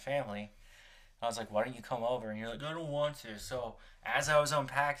visiting my family. I was like, why don't you come over? And you're like, I don't want to. So as I was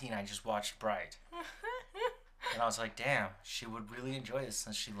unpacking, I just watched Bright. And I was like, damn, she would really enjoy this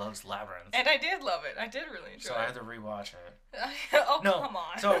since she loves Labyrinth. And I did love it. I did really enjoy it. So I had to rewatch it. Oh, No, come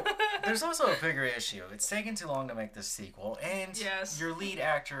on. So there's also a bigger issue. It's taken too long to make this sequel, and Yes. your lead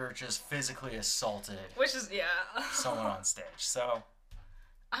actor just physically assaulted Which is, yeah. someone on stage. So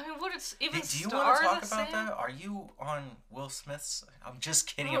I mean, would it even do you star want to talk the about same? that? Are you on Will Smith's? I'm just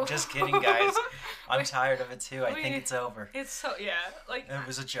kidding, guys. I'm tired of it too. I think it's over. It's so, yeah. Like, It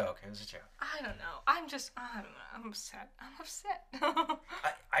was a joke. I don't know. I don't know. I'm upset. I'm upset.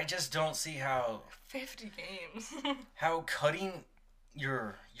 I just don't see how 50 games. cutting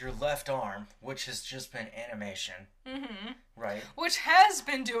your left arm, which has just been animation, right? Which has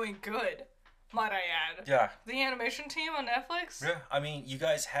been doing good, might I add. Yeah. The animation team on Netflix? Yeah, I mean, you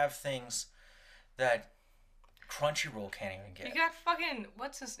guys have things that Crunchyroll can't even get. You got fucking,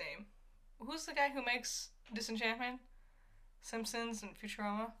 what's his name? Who's the guy who makes Disenchantment? Simpsons and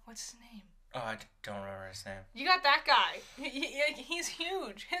Futurama? What's his name? Oh, I don't remember his name. You got that guy. He's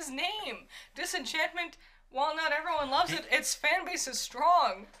huge. His name. Disenchantment, while not everyone loves it, its fan base is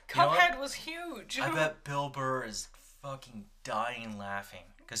strong. Cuphead was huge. I bet Bill Burr is fucking dying laughing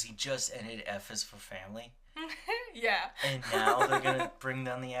because he just ended F is for Family. Yeah. And now they're going to bring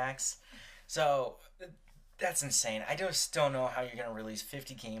down the axe. So, that's insane. I just don't know how you're going to release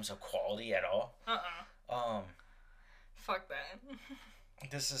 50 games of quality at all. Fuck that.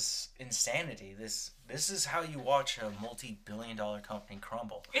 This is insanity. This is how you watch a multi-billion-dollar company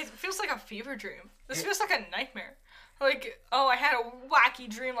crumble. It feels like a fever dream. This feels like a nightmare. Like, oh, I had a wacky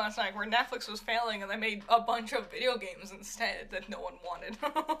dream last night where Netflix was failing and they made a bunch of video games instead that no one wanted.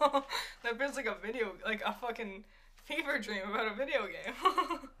 That feels like a fucking fever dream about a video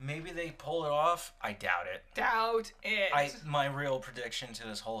game. Maybe they pull it off. I doubt it. Doubt it. My real prediction to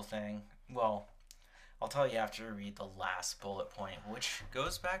this whole thing, well, I'll tell you after we read the last bullet point, which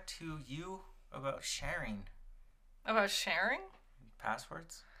goes back to you about sharing About sharing?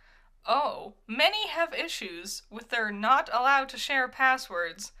 passwords. Oh, many have issues with their not allowed to share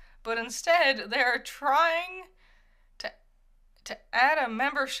passwords, but instead they're trying to add a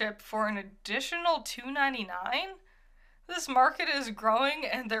membership for an additional $2.99. this market is growing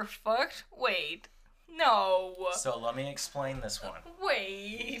and they're fucked? Wait. No. So let me explain this one.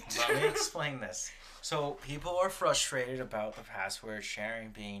 Wait. Let me explain this. So people are frustrated about the password sharing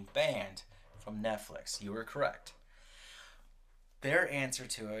being banned from Netflix. You were correct. Their answer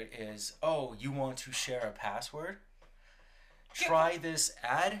to it is, oh, you want to share a password? Try this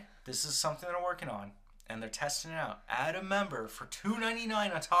ad. This is something they're working on. And they're testing it out. Add a member for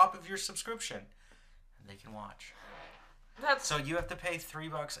 $2.99 on top of your subscription. And they can watch. So you have to pay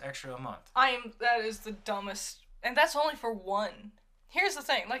 $3 extra a month. That is the dumbest. And that's only for one. Here's the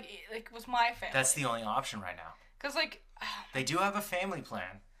thing. Like with my family. That's the only option right now. Because, like... They do have a family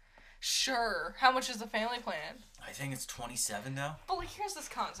plan. Sure. How much is the family plan? I think it's $27 now. But, like, here's this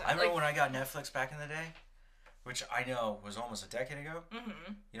concept. I remember when I got Netflix back in the day, which I know was almost a decade ago.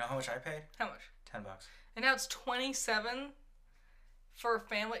 Mm-hmm. You know how much I paid? How much? $10. And now it's $27 for a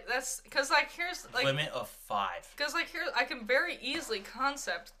family. That's because, like, here's like limit of 5. Because, like, here I can very easily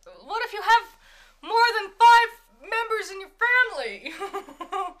concept. What if you have more than 5 members in your family?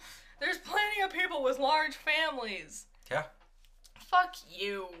 There's plenty of people with large families. Yeah. Fuck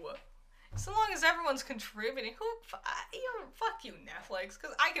you. So long as everyone's contributing, fuck you, Netflix.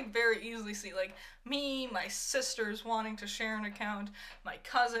 Because I can very easily see, like, me, my sisters wanting to share an account, my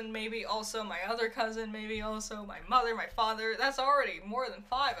cousin maybe also, my other cousin maybe also, my mother, my father. That's already more than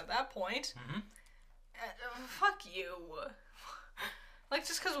 5 at that point. Mm-hmm. Fuck you. Like,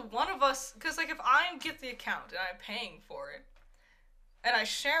 just because one of us... Because, like, if I get the account and I'm paying for it, and I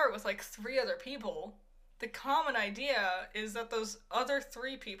share it with, like, 3 other people, the common idea is that those other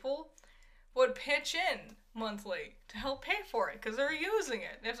 3 people would pitch in monthly to help pay for it because they're using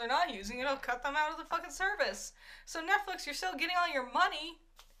it. And if they're not using it, it'll cut them out of the fucking service. So Netflix, you're still getting all your money.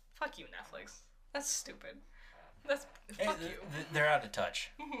 Fuck you, Netflix. That's stupid. Fuck you. They're out of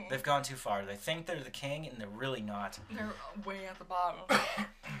touch. Mm-hmm. They've gone too far. They think they're the king, and they're really not. They're way at the bottom.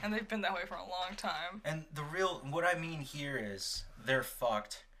 And they've been that way for a long time. And what I mean here is, they're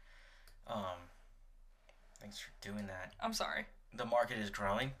fucked. Thanks for doing that. I'm sorry. The market is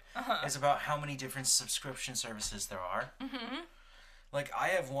growing. Uh-huh. It's about how many different subscription services there are. Mm-hmm. Like, I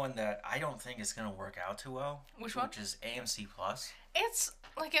have one that I don't think is going to work out too well. Which one? Which is AMC Plus. It's,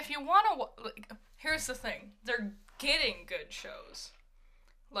 like, if you want to... Like, here's the thing. They're getting good shows.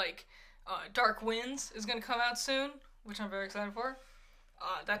 Like, Dark Winds is going to come out soon, which I'm very excited for.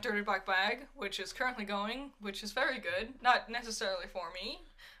 That Dirty Black Bag, which is currently going, which is very good. Not necessarily for me,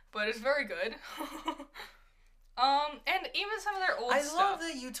 but it's very good. And even some of their old stuff. I love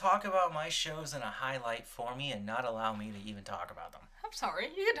that you talk about my shows in a highlight for me and not allow me to even talk about them. I'm sorry.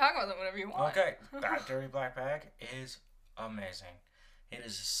 You can talk about them whenever you want. Okay. That Dirty Black Bag is amazing. It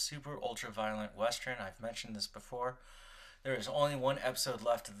is a super ultra-violent Western. I've mentioned this before. There is only 1 episode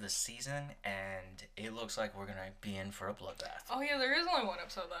left of this season, and it looks like we're going to be in for a bloodbath. Oh, yeah, there is only 1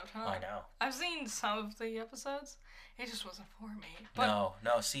 episode left, huh? I know. I've seen some of the episodes. It just wasn't for me. But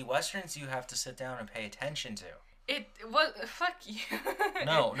No. See, Westerns you have to sit down and pay attention to. It was... Fuck you.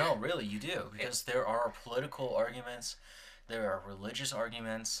 No, really, you do. Because there are political arguments. There are religious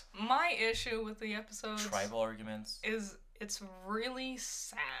arguments. My issue with the episodes... Tribal arguments. ...is it's really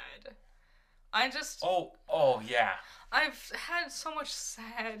sad. I just... Oh, yeah. I've had so much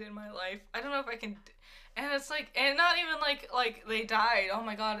sad in my life. I don't know if I can... And it's like... And not even like they died. Oh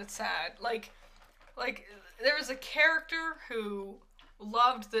my god, it's sad. Like, there was a character who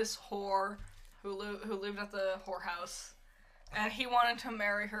loved this whore who lived at the whorehouse. And he wanted to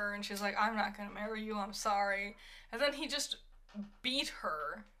marry her, and she's like, I'm not gonna marry you, I'm sorry. And then he just beat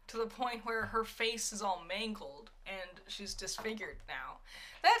her to the point where her face is all mangled, and she's disfigured now.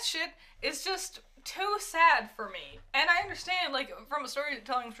 That shit is just too sad for me. And I understand, like, from a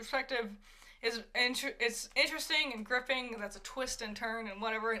storytelling perspective, it's interesting and gripping, that's a twist and turn and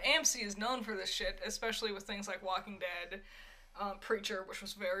whatever, and AMC is known for this shit, especially with things like Walking Dead, Preacher, which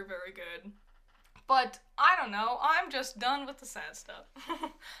was very, very good. But, I don't know, I'm just done with the sad stuff.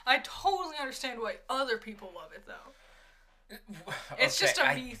 I totally understand why other people love it, though. It's just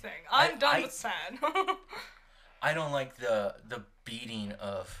a me thing. I'm done with sad. I don't like the beating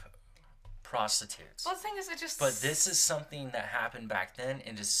of prostitutes. Well, the thing is, it just... But this is something that happened back then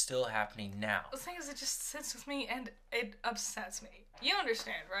and is still happening now. The thing is, it just sits with me and it upsets me. You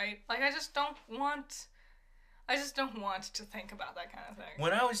understand, right? Like, I just don't want to think about that kind of thing.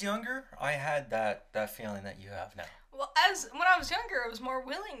 When I was younger, I had that feeling that you have now. Well, when I was younger, I was more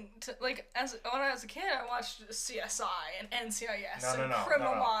willing to, like, when I was a kid, I watched CSI and NCIS and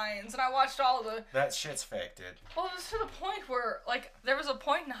Criminal Minds, and I watched all the... That shit's fake, dude. Well, it was to the point where, like, there was a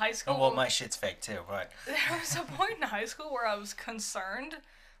point in high school... Oh, well, my shit's fake, too, but... There was a point in high school where I was concerned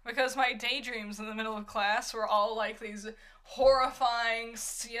Because my daydreams in the middle of class were all like these horrifying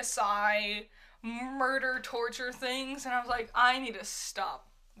CSI murder torture things, and I was like, I need to stop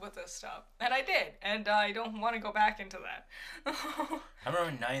with this stuff. And I did, and I don't want to go back into that. I remember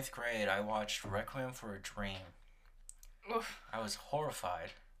in 9th grade, I watched Requiem for a Dream. Oof. I was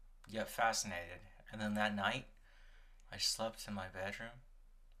horrified, yet fascinated. And then that night, I slept in my bedroom.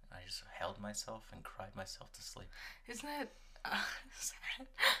 I just held myself and cried myself to sleep. Isn't that sad?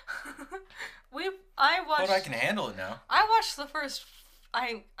 I watched. But I can handle it now. I watched the first.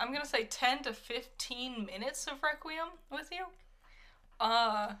 I'm gonna say 10 to 15 minutes of Requiem with you.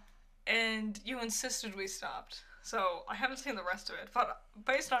 And you insisted we stopped. So I haven't seen the rest of it. But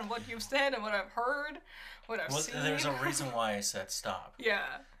based on what you've said and what I've heard, what I've seen, there's a reason why I said stop. Yeah.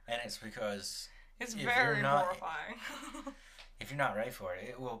 And it's because it's very horrifying. If you're not ready for it,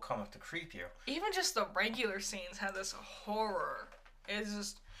 it will come up to creep you. Even just the regular scenes have this horror.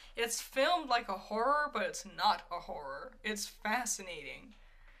 It's filmed like a horror, but it's not a horror. It's fascinating.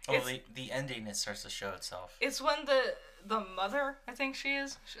 Oh, the ending, it starts to show itself. It's when the mother, I think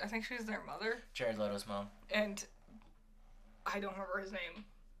she's their mother. Jared Leto's mom. And I don't remember his name.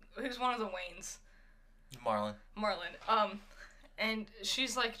 Who's one of the Waynes? Marlon. And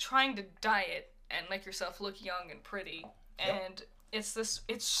she's like trying to diet and make herself look young and pretty. Yep. And it's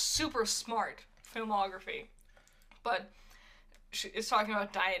super smart filmography. But it's talking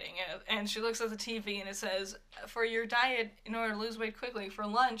about dieting, and she looks at the TV and it says, for your diet, in order to lose weight quickly, for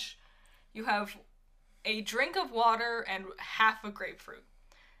lunch, you have a drink of water and half a grapefruit.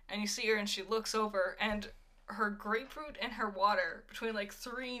 And you see her and she looks over, and her grapefruit and her water, between like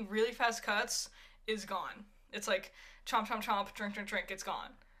 3 really fast cuts, is gone. It's like chomp, chomp, chomp, drink, drink, drink, it's gone.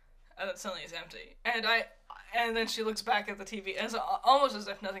 And then suddenly it's empty. And then she looks back at the TV, almost as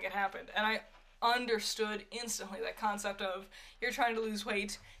if nothing had happened. And I understood instantly that concept of, you're trying to lose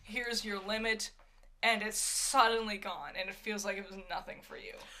weight, here's your limit, and it's suddenly gone, and it feels like it was nothing for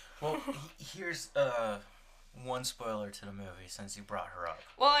you. Well, here's one spoiler to the movie, since you brought her up.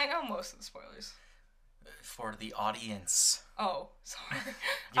 Well, I know most of the spoilers. For the audience. Oh, sorry.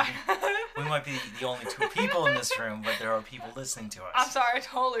 We might be the only 2 people in this room, but there are people listening to us. I'm sorry, I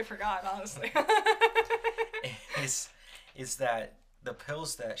totally forgot, honestly. is that the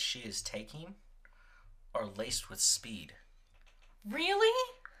pills that she is taking are laced with speed.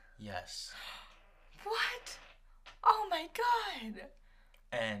 Really? Yes. What? Oh my god.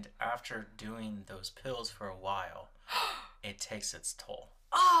 And after doing those pills for a while, it takes its toll.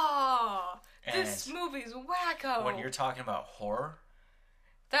 Oh, this movie's wacko. When you're talking about horror,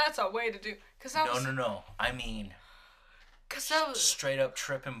 that's a way to do. No. I mean, straight up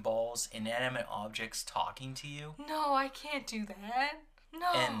tripping balls, inanimate objects talking to you. No, I can't do that.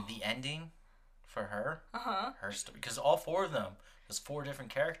 No. And the ending for her, her story, because all 4 of them, there's 4 different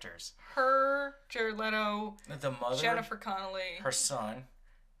characters. Her, Jared Leto, the mother, Jennifer Connelly, her son's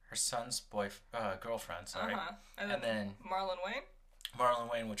girlfriend, sorry, and then Marlon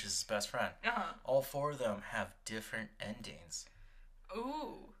Wayne, which is his best friend. All 4 of them have different endings.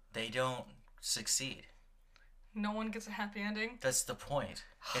 Ooh. They don't succeed. No one gets a happy ending? That's the point.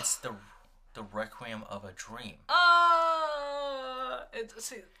 It's the requiem of a dream.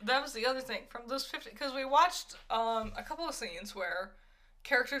 See, that was the other thing from those 50, because we watched a couple of scenes where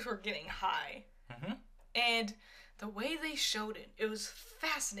characters were getting high, and the way they showed it, it was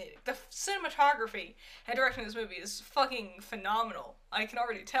fascinating. The cinematography and directing this movie is fucking phenomenal. I can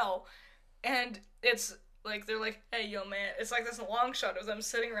already tell, and it's like they're like, "Hey, yo, man!" It's like this long shot of them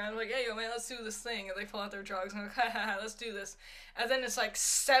sitting around, like, "Hey, yo, man, let's do this thing," and they pull out their drugs and they're like, "Ha ha ha, let's do this," and then it's like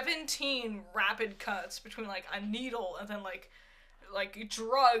 17 rapid cuts between like a needle and then like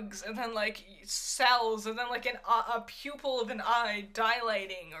drugs, and then like cells, and then like a pupil of an eye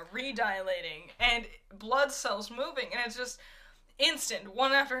dilating or redilating, and blood cells moving, and it's just instant,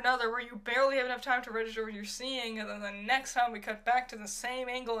 one after another, where you barely have enough time to register what you're seeing, and then the next time we cut back to the same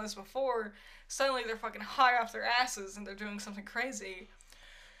angle as before, suddenly they're fucking high off their asses and they're doing something crazy.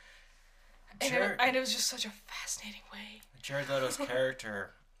 And it was just such a fascinating way. Jared Leto's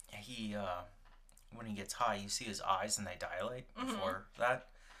character, he when he gets high, you see his eyes and they dilate before that.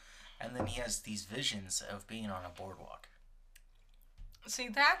 And then he has these visions of being on a boardwalk. See,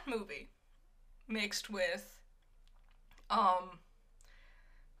 that movie mixed with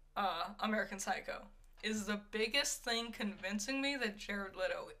American Psycho is the biggest thing convincing me that Jared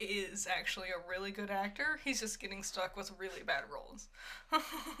Leto is actually a really good actor. He's just getting stuck with really bad roles.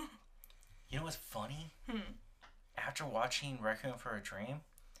 You know what's funny? After watching Requiem for a Dream,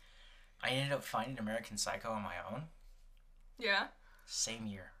 I ended up finding American Psycho on my own. Yeah? Same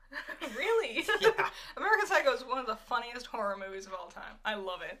year. Really? Yeah. American Psycho is one of the funniest horror movies of all time. I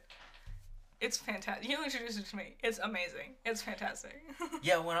love it. It's fantastic. You introduced it to me. It's amazing. It's fantastic.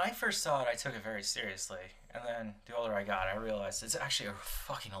 Yeah, when I first saw it, I took it very seriously. And then the older I got, I realized it's actually a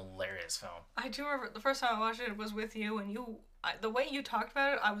fucking hilarious film. I do remember the first time I watched it was with you, and the way you talked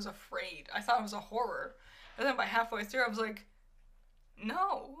about it, I was afraid. I thought it was a horror. And then by halfway through, I was like,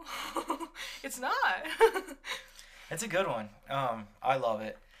 no, it's not. It's a good one. I love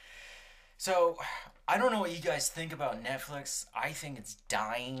it. So, I don't know what you guys think about Netflix. I think it's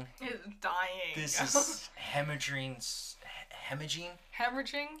dying. It's dying. This is hemorrhaging.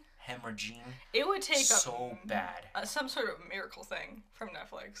 Hemorrhaging? It would take so bad. Some sort of miracle thing from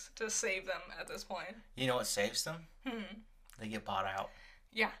Netflix to save them at this point. You know what saves them? They get bought out.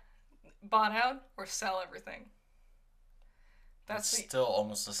 Yeah. Bought out or sell everything. That's still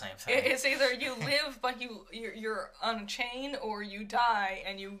almost the same thing. It's either you live but you're on a chain, or you die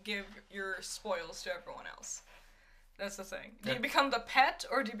and you give your spoils to everyone else. That's the thing. Do you become the pet,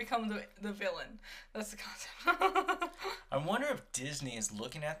 or do you become the villain? That's the concept. I wonder if Disney is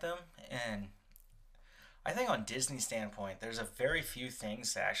looking at them, and I think on Disney's standpoint, there's a very few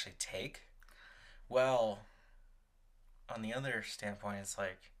things to actually take. Well, on the other standpoint, it's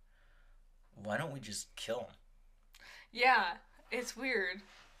like, why don't we just kill them? Yeah, it's weird.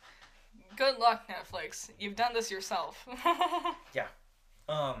 Good luck, Netflix. You've done this yourself. Yeah.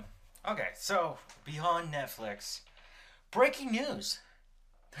 Okay, so, beyond Netflix, breaking news.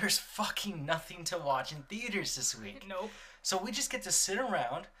 There's fucking nothing to watch in theaters this week. Nope. So we just get to sit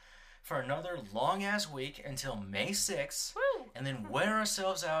around for another long-ass week until May 6th. Woo! And then wear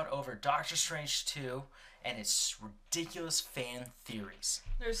ourselves out over Doctor Strange 2 and its ridiculous fan theories.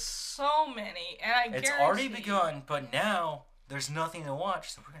 There's so many, and I guarantee... It's already begun, but now there's nothing to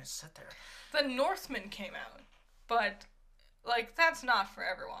watch, so we're going to sit there. The Northman came out, but, like, that's not for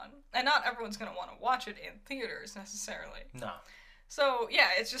everyone. And not everyone's going to want to watch it in theaters, necessarily. No. So, yeah,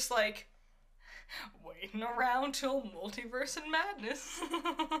 it's just like, waiting around till Multiverse and Madness.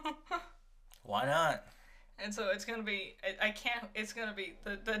 Why not? And so it's gonna be, it's gonna be,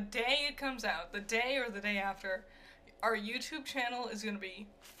 the day it comes out, the day or the day after, our YouTube channel is gonna be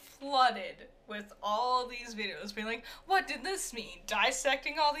flooded with all these videos being like, what did this mean?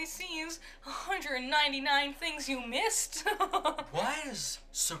 Dissecting all these scenes, 199 things you missed. Why does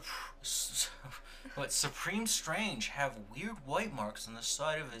Supreme Strange have weird white marks on the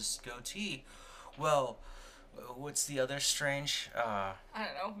side of his goatee? Well, what's the other Strange? I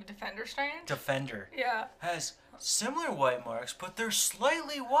don't know, Defender Strange? Defender. Yeah. Has similar white marks, but they're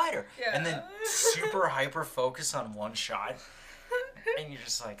slightly wider. Yeah. And then super hyper focus on one shot. And you're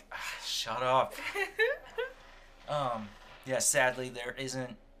just like, shut up. Yeah, sadly, there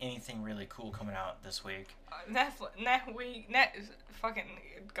isn't anything really cool coming out this week. Next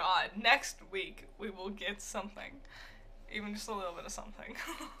week we will get something. Even just a little bit of something.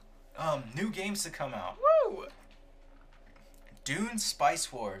 New games to come out. Woo! Dune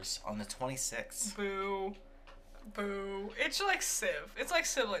Spice Wars on the 26th. Boo. Boo. It's like Civ. It's like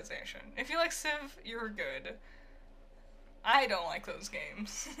Civilization. If you like Civ, you're good. I don't like those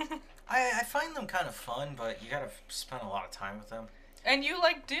games. I find them kind of fun, but you gotta spend a lot of time with them. And you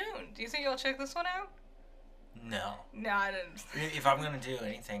like Dune. Do you think you'll check this one out? No. No, I didn't. If I'm gonna do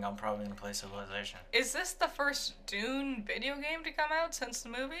anything, I'm probably gonna play Civilization. Is this the first Dune video game to come out since the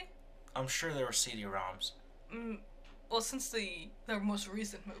movie? I'm sure there were CD-ROMs. Well, since the most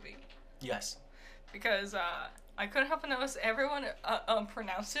recent movie. Yes. Because I couldn't help but notice everyone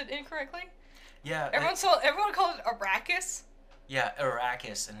pronounced it incorrectly. Yeah. Everyone called it Arrakis. Yeah,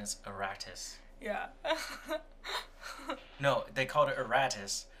 Arrakis, and it's Aratus. Yeah. No, they called it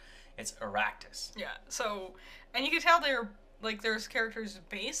Aratus. It's Aractus. Yeah. So, and you can tell there's characters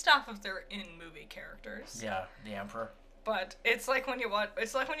based off of their in-movie characters. Yeah, the Emperor. But it's like when you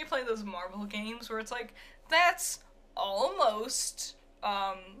play those Marvel games where it's like, that's almost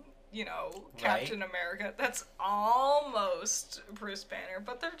Captain America. That's almost Bruce Banner,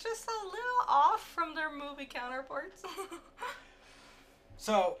 but they're just a little off from their movie counterparts.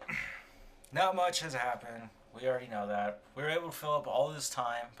 So, not much has happened. We already know that. We were able to fill up all this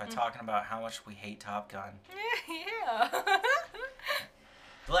time by talking about how much we hate Top Gun. Yeah.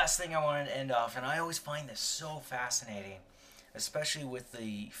 The last thing I wanted to end off, and I always find this so fascinating, especially with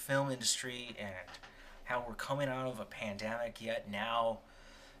the film industry and how we're coming out of a pandemic, yet now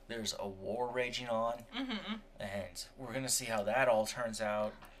there's a war raging on, and we're going to see how that all turns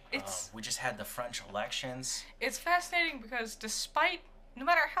out. We just had the French elections. It's fascinating because no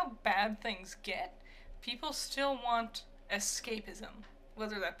matter how bad things get, people still want escapism.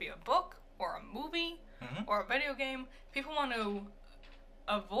 Whether that be a book, or a movie, or a video game, people want to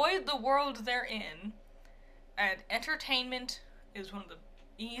avoid the world they're in, and entertainment is one of the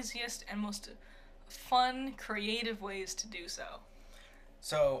easiest and most fun, creative ways to do so.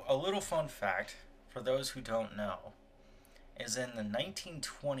 So, a little fun fact for those who don't know is in the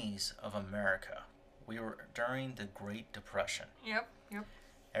 1920s of America, we were during the Great Depression. Yep.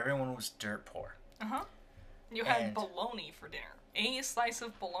 Everyone was dirt poor. Uh-huh. You had And- bologna for dinner. A slice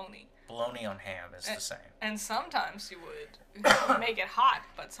of bologna. Bologna on ham is the same. And sometimes you would make it hot,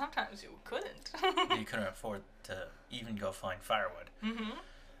 but sometimes you couldn't. You couldn't afford to even go find firewood. Mm-hmm.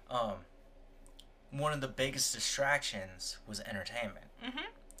 One of the biggest distractions was entertainment. Mm-hmm.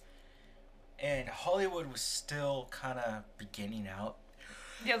 And Hollywood was still kind of beginning out.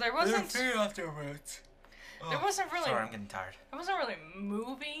 Yeah, there wasn't. They're off their roots. There wasn't really. Sorry, I'm getting tired. There wasn't really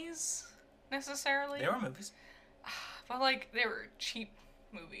movies necessarily. There were movies. But like they were cheap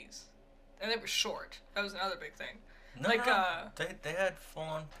movies, and they were short. That was another big thing. No, Like, they had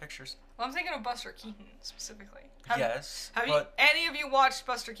full-on pictures. Well, I'm thinking of Buster Keaton specifically. Yes, Have but any of you watched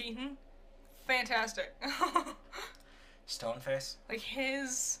Buster Keaton? Fantastic. Stoneface. Like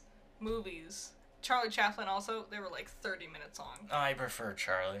his movies. Charlie Chaplin also, they were like 30 minutes long. I prefer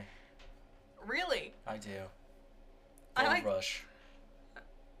Charlie. Really? I do. I Gold like- Rush.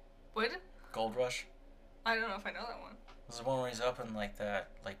 What? Gold Rush. I don't know if I know that one. Was the one where he's up in like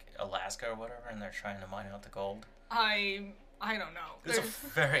Alaska or whatever, and they're trying to mine out the gold. I don't know. It's a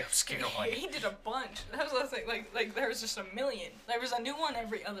very obscure one. He did a bunch. That was the thing. Like there was just a million. There was a new one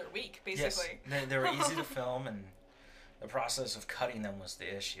every other week, basically. Yes, they were easy to film, and the process of cutting them was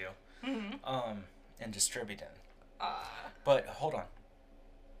the issue. Mm-hmm. And distributing. But hold on.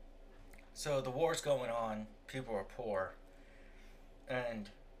 So the war's going on. People are poor, and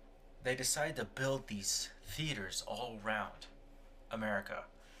they decide to build these theaters all around America.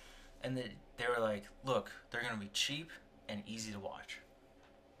 And they were like, look, they're going to be cheap and easy to watch,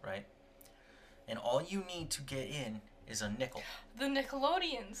 right? And all you need to get in is a nickel, The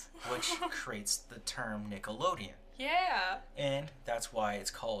Nickelodeons. which creates the term Nickelodeon. Yeah. And that's why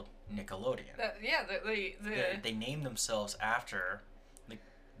it's called Nickelodeon. They They named themselves after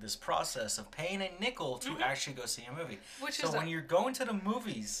this process of paying a nickel to actually go see a movie. Which so is when you're going to the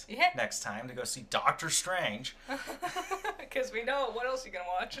movies Yeah. next time to go see Doctor Strange, because we know what else you gonna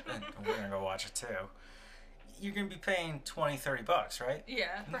watch. and we're going to go watch it too, you're going to be paying $20-$30, right?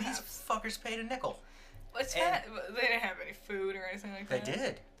 Yeah, And these perhaps. fuckers paid a nickel. It's and- fat. They didn't have any food or anything like They that.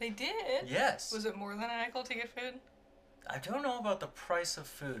 did. They did? Yes. Was it more than a nickel to get food? I don't know about the price of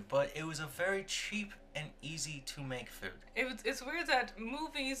food, but it was a very cheap and easy to make food. It's weird that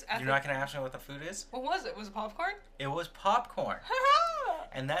movies at You're not going to ask me what the food is? What was it? Was it popcorn? It was popcorn.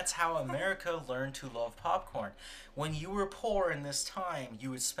 And that's how America learned to love popcorn. When you were poor in this time, you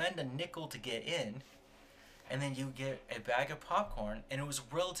would spend a nickel to get in, and then you get a bag of popcorn, and it was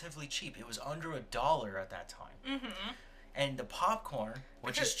relatively cheap. It was under $1 at that time. Mm-hmm. And the popcorn,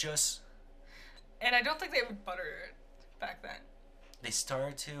 which is just, And I don't think they would butter it back then. they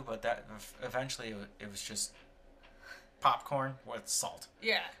started to, but that eventually it was just popcorn with salt,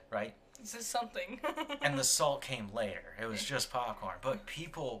 Yeah. right? This is something. And the salt came later. It was just popcorn. But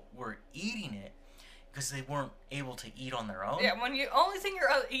people were eating it because they weren't able to eat on their own. Yeah, when you only thing you're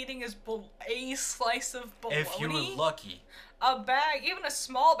eating is a slice of bologna. If you were lucky. A bag, even a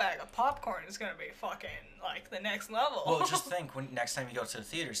small bag of popcorn is gonna be fucking like the next level. Well, just think when next time you go to the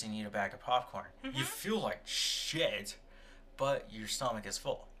theaters and you eat a bag of popcorn, you feel like shit, but your stomach is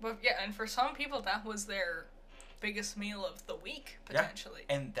full. But yeah, and for some people that was their biggest meal of the week potentially.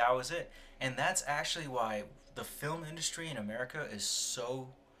 Yeah, and that was it. And that's actually why the film industry in America is so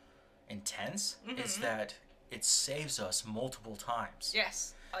intense. Is that it saves us multiple times.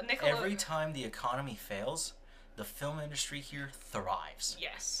 Yes, Nickelodeon. Every time the economy fails, the film industry here thrives.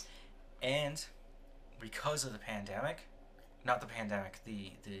 Yes. And because of the pandemic, not the pandemic,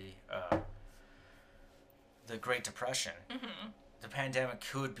 the Great Depression, the pandemic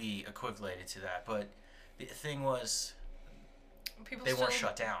could be equated to that, but the thing was, People they still, weren't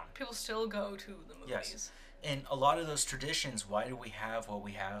shut down. People still go to the movies. Yes. And a lot of those traditions, why do we have what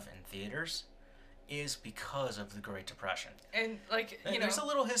we have in theaters, is because of the Great Depression. And like And you know, there's a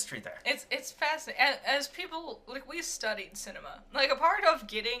little history there. it's fascinating. As people, like, we studied cinema. Like, a part of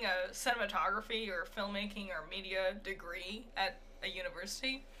getting a cinematography or filmmaking or media degree at a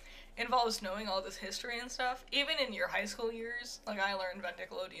university involves knowing all this history and stuff. Even in your high school years, like, I learned about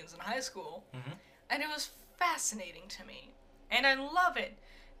Nickelodeons in high school, and it was fascinating to me. And I love it.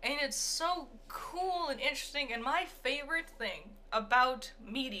 And it's so cool and interesting. And my favorite thing about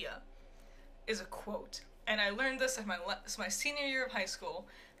media is a quote. And I learned this in my senior year of high school.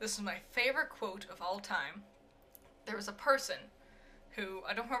 This is my favorite quote of all time. There was a person who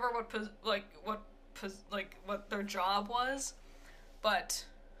I don't remember what their job was, but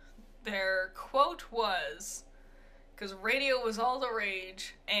their quote was, because radio was all the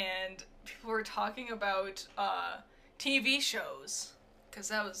rage and people were talking about TV shows, because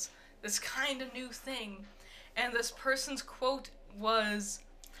that was this kind of new thing, and this person's quote was,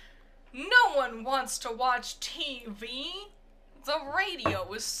 "No one wants to watch TV. The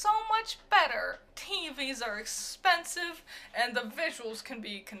radio is so much better. TVs are expensive and the visuals can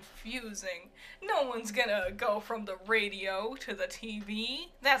be confusing. No one's gonna go from the radio to the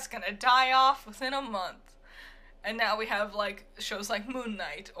TV. That's gonna die off within a month." And now we have like shows like Moon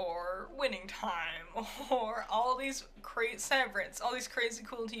Knight or Winning Time or all these Severance, all these crazy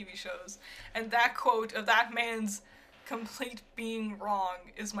cool TV shows. And that quote of that man's complete being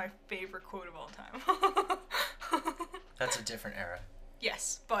wrong is my favorite quote of all time. That's a different era.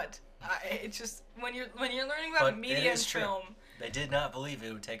 Yes, but it's just when you're learning about media and film, they did not believe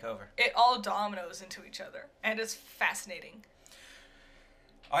it would take over. It all dominoes into each other, and it's fascinating.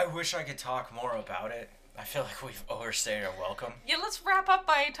 I wish I could talk more about it. I feel like we've overstayed our welcome. Yeah, let's wrap up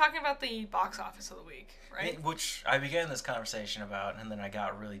by talking about the box office of the week, right? Which I began this conversation about, and then I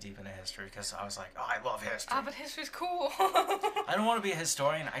got really deep into history because I was like, oh, I love history. But history's cool. I don't want to be a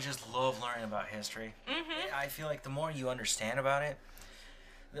historian. I just love learning about history. Mm-hmm. I feel like the more you understand about it,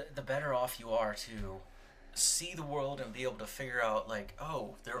 the better off you are to see the world and be able to figure out, like,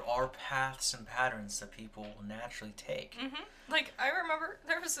 oh, there are paths and patterns that people will naturally take. Mm-hmm. Like, I remember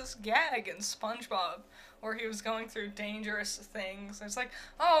there was this gag in SpongeBob where he was going through dangerous things. It's like,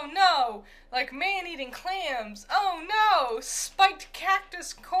 oh no, like man-eating clams. Oh no, spiked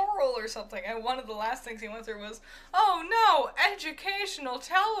cactus coral or something. And one of the last things he went through was, oh no, educational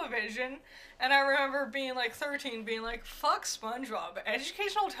television. And I remember being like 13, being like, fuck SpongeBob.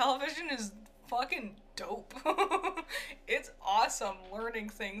 Educational television is fucking dope. It's awesome learning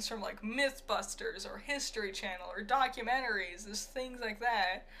things from like Mythbusters or History Channel or documentaries. There's things like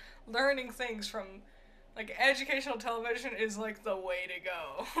that. Learning things from like educational television is like the way to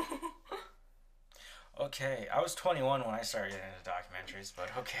go. Okay, I was 21 when I started getting into documentaries, but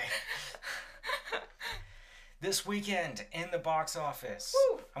okay. This weekend in the box office.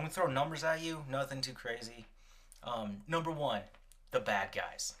 Woo! I'm gonna throw numbers at you, nothing too crazy. Number 1, The Bad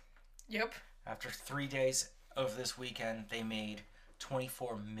Guys. Yep. After 3 days of this weekend, they made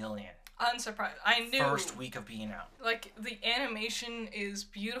 $24 million. Unsurprised. I knew. First week of being out. Like, the animation is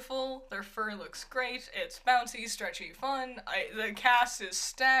beautiful. Their fur looks great. It's bouncy, stretchy, fun. The cast is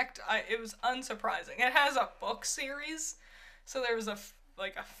stacked. It was unsurprising. It has a book series, so there was a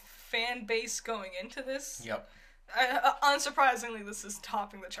fan base going into this. Yep. Unsurprisingly, this is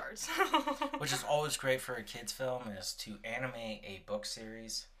topping the charts. Which is always great for a kids' film, is to animate a book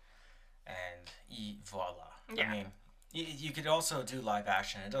series, and voila. Yeah. I mean, you could also do live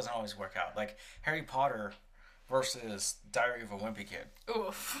action. It doesn't always work out. Like Harry Potter versus Diary of a Wimpy Kid.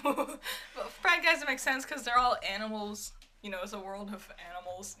 Oof. But Bad Guys, it makes sense because they're all animals. You know, it's a world of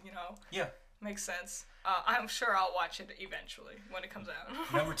animals, you know. Yeah. Makes sense. I'm sure I'll watch it eventually when it comes out.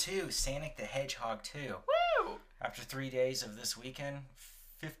 Number 2, Sonic the Hedgehog 2. Woo! After 3 days of this weekend,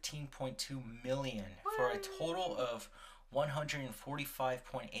 $15.2 million for a total of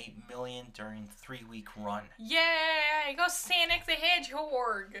 $145.8 million during 3-week run. Yay! Go Sonic the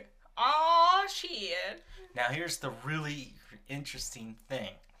Hedgehog! Aw, shit. Now here's the really interesting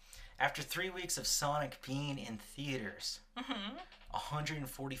thing. After 3 weeks of Sonic being in theaters,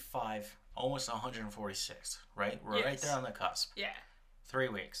 145, almost 146, right? We're right there on the cusp. Yeah. 3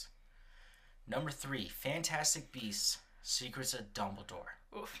 weeks. Number 3, Fantastic Beasts, Secrets of Dumbledore.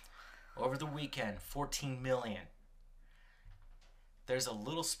 Oof. Over the weekend, 14 million. There's a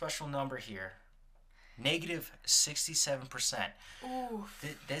little special number here. Negative 67%. Oof.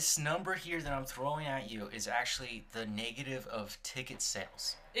 This number here that I'm throwing at you is actually the negative of ticket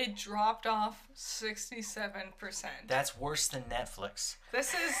sales. It dropped off 67%. That's worse than Netflix.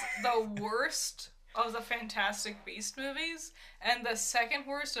 This is the worst of the Fantastic Beast movies, and the second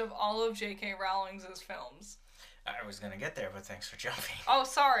worst of all of J.K. Rowling's films. I was going to get there, but thanks for jumping. Oh,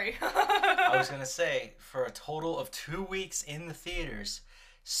 sorry. I was going to say, for a total of 2 weeks in the theaters,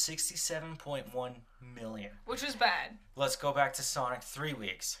 67.1 million. Which is bad. Let's go back to Sonic 3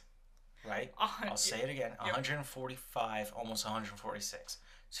 weeks, right? I'll say it again. Yep. 145, almost 146.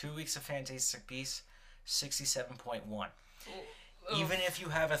 2 weeks of Fantastic Beasts, 67.1. Even if you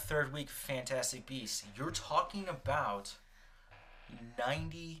have a third week of Fantastic Beasts, you're talking about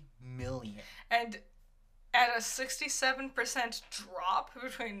 90 million. And at a 67% drop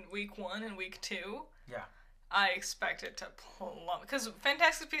between week 1 and week 2, Yeah. I expect it to plummet. Because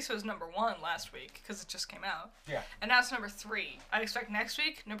Fantastic Beasts was number 1 last week, because it just came out. Yeah. And now it's number 3. I expect next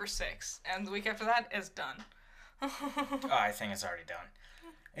week, number 6. And the week after that is done. I think it's already done.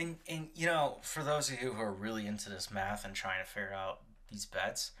 And you know, for those of you who are really into this math and trying to figure out these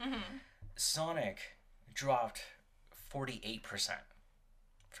bets, Sonic dropped 48%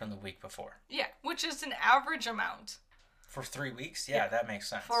 from the week before. Yeah, which is an average amount. For 3 weeks? Yeah, that makes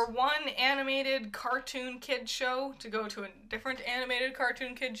sense. For one animated cartoon kid show to go to a different animated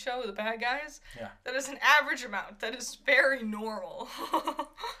cartoon kid show, The Bad Guys, that is an average amount. That is very normal.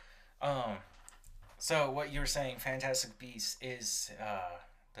 So what you were saying, Fantastic Beasts is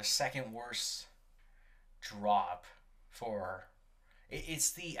the second worst drop for...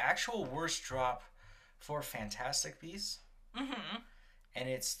 It's the actual worst drop for Fantastic Beasts. And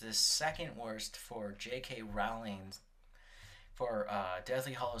it's the second worst for J.K. Rowling for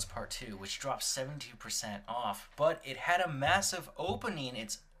Deathly Hallows Part 2, which dropped 72% off. But it had a massive opening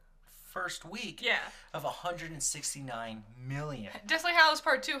its first week of 169 million. Deathly Hallows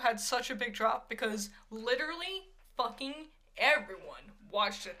Part 2 had such a big drop because literally fucking everyone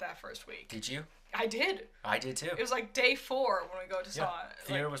watched it that first week. Did you? I did. I did too. It was like day 4 when we go to saw it.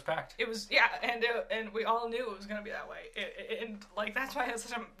 Theater was packed. It was, and we all knew it was gonna be that way. And like that's why it had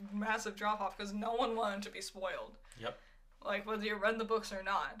such a massive drop off because no one wanted to be spoiled. Yep. Like whether you read the books or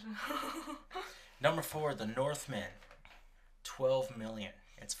not. Number 4, The Northman, 12 million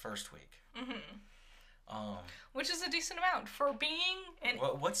its first week. Which is a decent amount for being an.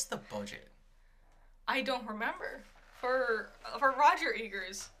 What's the budget? I don't remember for Roger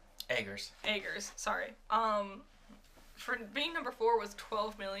Eggers. Eggers, sorry. For being number 4 was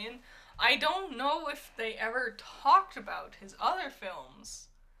 12 million. I don't know if they ever talked about his other films,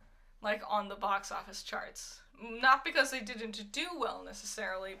 like on the box office charts. Not because they didn't do well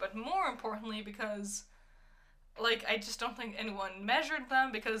necessarily, but more importantly because, like, I just don't think anyone measured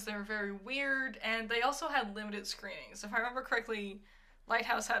them because they're very weird, and they also had limited screenings. If I remember correctly,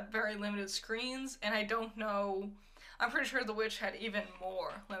 Lighthouse had very limited screens, and I don't know. I'm pretty sure The Witch had even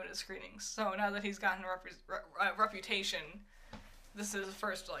more limited screenings. So now that he's gotten a reputation, this is his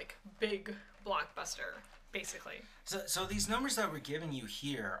first, like, big blockbuster, basically. So these numbers that we're giving you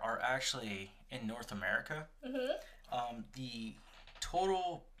here are actually in North America. The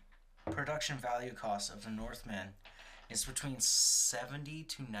total production value cost of The Northman is between 70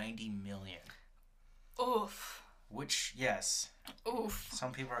 to 90 million. Oof. Which, yes. Oof.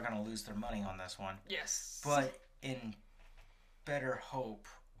 Some people are going to lose their money on this one. Yes. But in Better Hope,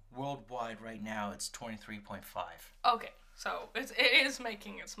 worldwide right now, it's 23.5. Okay, so it is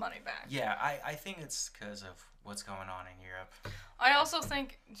making its money back. Yeah, I think it's because of what's going on in Europe. I also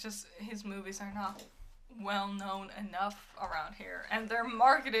think just his movies are not well known enough around here, and they're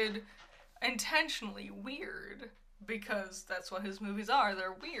marketed intentionally weird because that's what his movies are.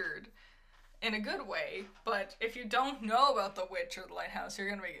 They're weird in a good way, but if you don't know about The Witch or The Lighthouse, you're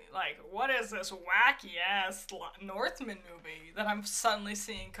gonna be like, what is this wacky ass Northman movie that I'm suddenly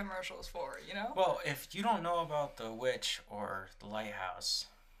seeing commercials for, you know? Well, if you don't know about The Witch or The Lighthouse,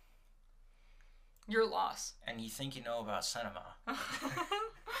 you're lost. And you think you know about cinema.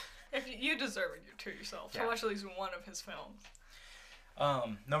 If you deserve it to yourself to watch at least one of his films.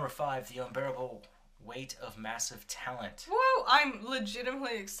 Number 5, The Unbearable Weight of Massive Talent. Whoa, I'm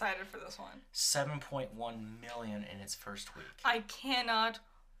legitimately excited for this one. 7.1 million in its first week. I cannot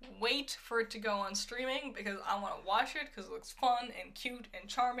wait for it to go on streaming because I want to watch it because it looks fun and cute and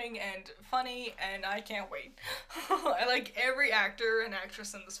charming and funny, and I can't wait. I like every actor and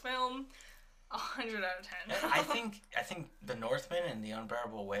actress in this film. 100 out of 10. I think The Northman and The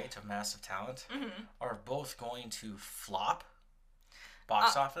Unbearable Weight of Massive Talent are both going to flop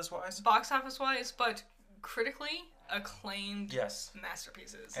box office wise. Box office wise, but critically acclaimed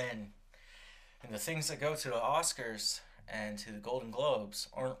masterpieces. And the things that go to the Oscars and to the Golden Globes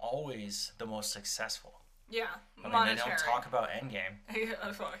aren't always the most successful. Yeah, I mean, they don't talk about Endgame.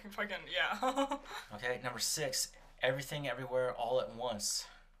 Yeah. Okay, number 6, Everything Everywhere All at Once.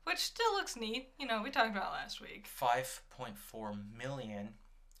 Which still looks neat. You know, we talked about last week. 5.4 million,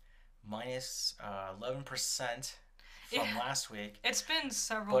 minus 11% from last week. It's been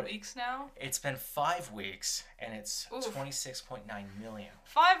several weeks now. It's been 5 weeks, and it's 26.9 million.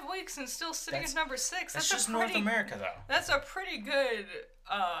 5 weeks and still sitting at number 6. That's just North America, though. That's a pretty good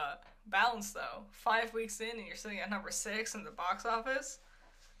balance, though. 5 weeks in, and you're sitting at number 6 in the box office.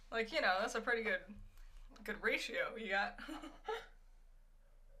 Like, you know, that's a pretty good ratio you got.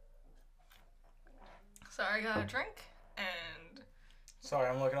 Sorry, I got a drink, and... Sorry,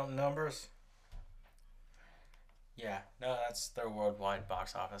 I'm looking up numbers. Yeah, no, that's their worldwide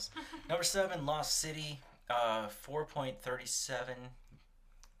box office. Number 7, Lost City. 4.37.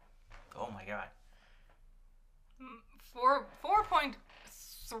 Oh my god.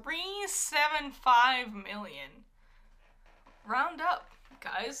 4.375 million. Round up,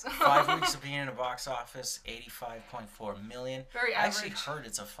 guys. 5 weeks of being in the box office, 85.4 million. Very I average. actually heard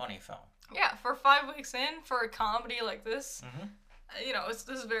it's a funny film. Yeah, for 5 weeks in, for a comedy like this, Mm-hmm. This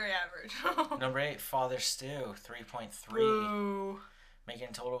is very average. Number 8, Father Stew, 3.3, Boo. making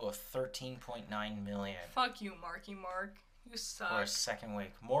a total of 13.9 million Fuck you, Marky Mark. You suck. for a second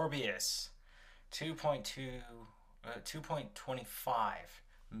week. Morbius, 2.25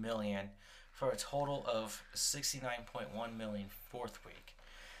 million for a total of 69.1 million fourth week.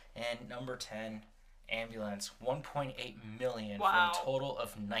 And number 10, Ambulance, 1.8 million Wow. for a total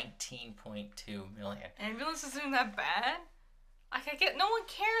of 19.2 million. Ambulance isn't that bad? No one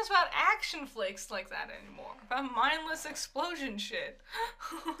cares about action flicks like that anymore. About mindless explosion shit.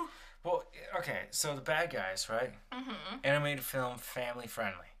 Well, okay, so the bad guys, right? Mm-hmm. Animated film, family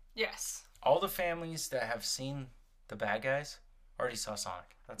friendly. Yes. All the families that have seen the bad guys already saw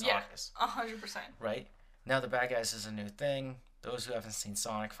Sonic. That's Yeah. obvious, 100%. right? Now the bad guys is a new thing. Those who haven't seen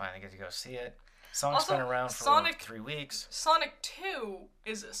Sonic finally get to go see it. Sonic's Also, been around for Sonic- 3 weeks. Sonic 2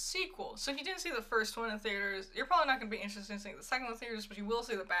 is a sequel. So if you didn't see the first one in theaters, you're probably not going to be interested in seeing the second one in theaters, but you will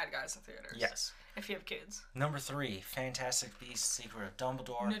see the bad guys in theaters. Yes. If you have kids. Number 3, Fantastic Beasts: Secret of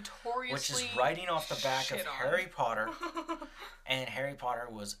Dumbledore, Notoriously which is riding off the back of shit on. Harry Potter. And Harry Potter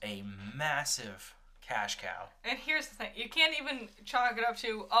was a massive cash cow. And here's the thing. You can't even chalk it up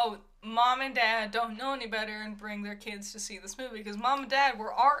to, mom and dad don't know any better and bring their kids to see this movie. Because mom and dad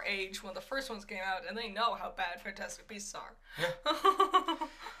were our age when the first ones came out, and they know how bad Fantastic Beasts are. Yeah.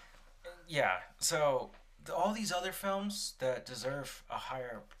 Yeah, so all these other films that deserve a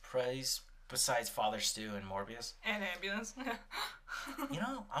higher praise besides Father Stew and Morbius, And Ambulance. I'm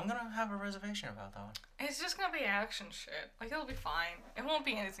going to have a reservation about that one. It's just gonna be action shit. Like, it'll be fine. It won't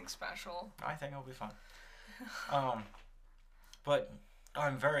be anything special. I think it'll be fun. But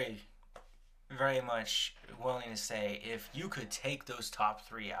I'm very, very much willing to say if you could take those top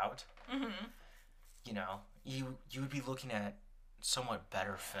 3 out, Mm-hmm. you would be looking at somewhat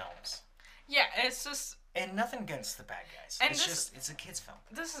better films. Yeah, it's just... And nothing against the bad guys. And It's a kid's film.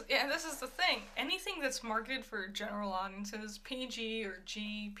 This is the thing. Anything that's marketed for general audiences, PG or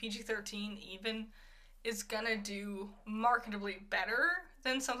G, PG-13 even, is gonna do marketably better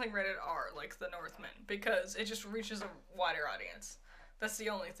than something rated R, like The Northman, because it just reaches a wider audience. That's the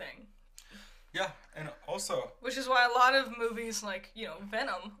only thing. Yeah, and also... Which is why a lot of movies like,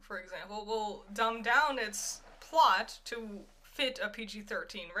 Venom, for example, will dumb down its plot to fit a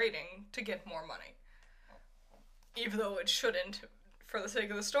PG-13 rating to get more money. Even though it shouldn't, for the sake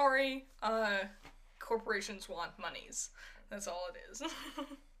of the story, corporations want monies. That's all it is.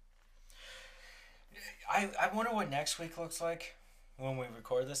 I wonder what next week looks like when we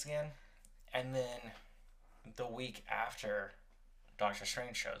record this again. And then the week after Doctor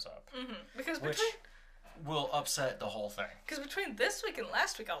Strange shows up. Mm-hmm. Because Which will upset the whole thing. between this week and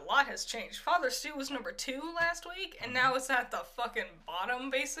last week, a lot has changed. Father Stew was number 2 last week, and now it's at the fucking bottom,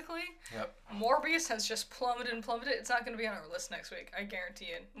 basically. Yep. Morbius has just plummeted and plummeted. It's not going to be on our list next week. I guarantee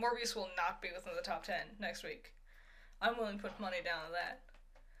it. Morbius will not be within the top 10 next week. I'm willing to put money down on that.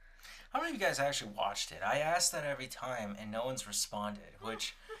 How many of you guys actually watched it? I ask that every time, and no one's responded,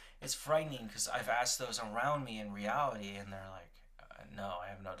 which is frightening because I've asked those around me in reality, and they're like, no, I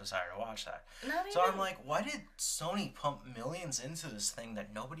have no desire to watch that. So I'm like, why did Sony pump millions into this thing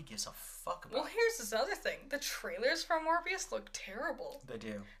that nobody gives a fuck about? Well, here's this other thing. The trailers for Morbius look terrible. They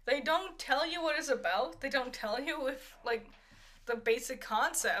do. They don't tell you what it's about. They don't tell you if, the basic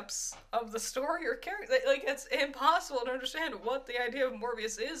concepts of the story or character. It's impossible to understand what the idea of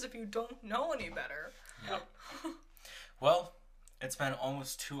Morbius is if you don't know any better. Yep. Well, it's been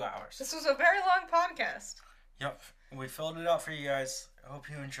almost 2 hours. This was a very long podcast. Yep. We filled it out for you guys. I hope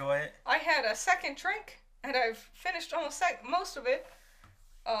you enjoy it. I had a second drink, and I've finished almost most of it.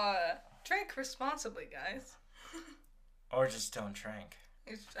 Drink responsibly, guys. Or just don't drink.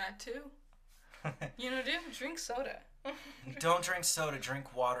 It's that too. Drink soda. Don't drink soda.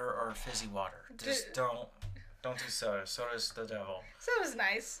 Drink water or fizzy water. Just don't do soda. Soda's the devil. Soda's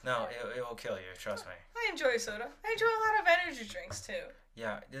nice. No, it will kill you. Trust me. I enjoy soda. I enjoy a lot of energy drinks too.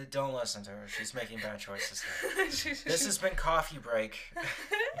 Yeah, don't listen to her. She's making bad choices here. This has been Coffee Break.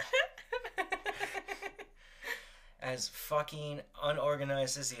 As fucking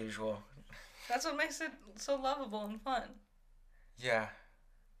unorganized as usual. That's what makes it so lovable and fun. Yeah.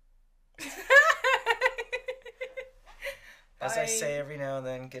 As I say every now and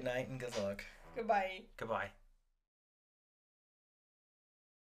then, good night and good luck. Goodbye. Goodbye.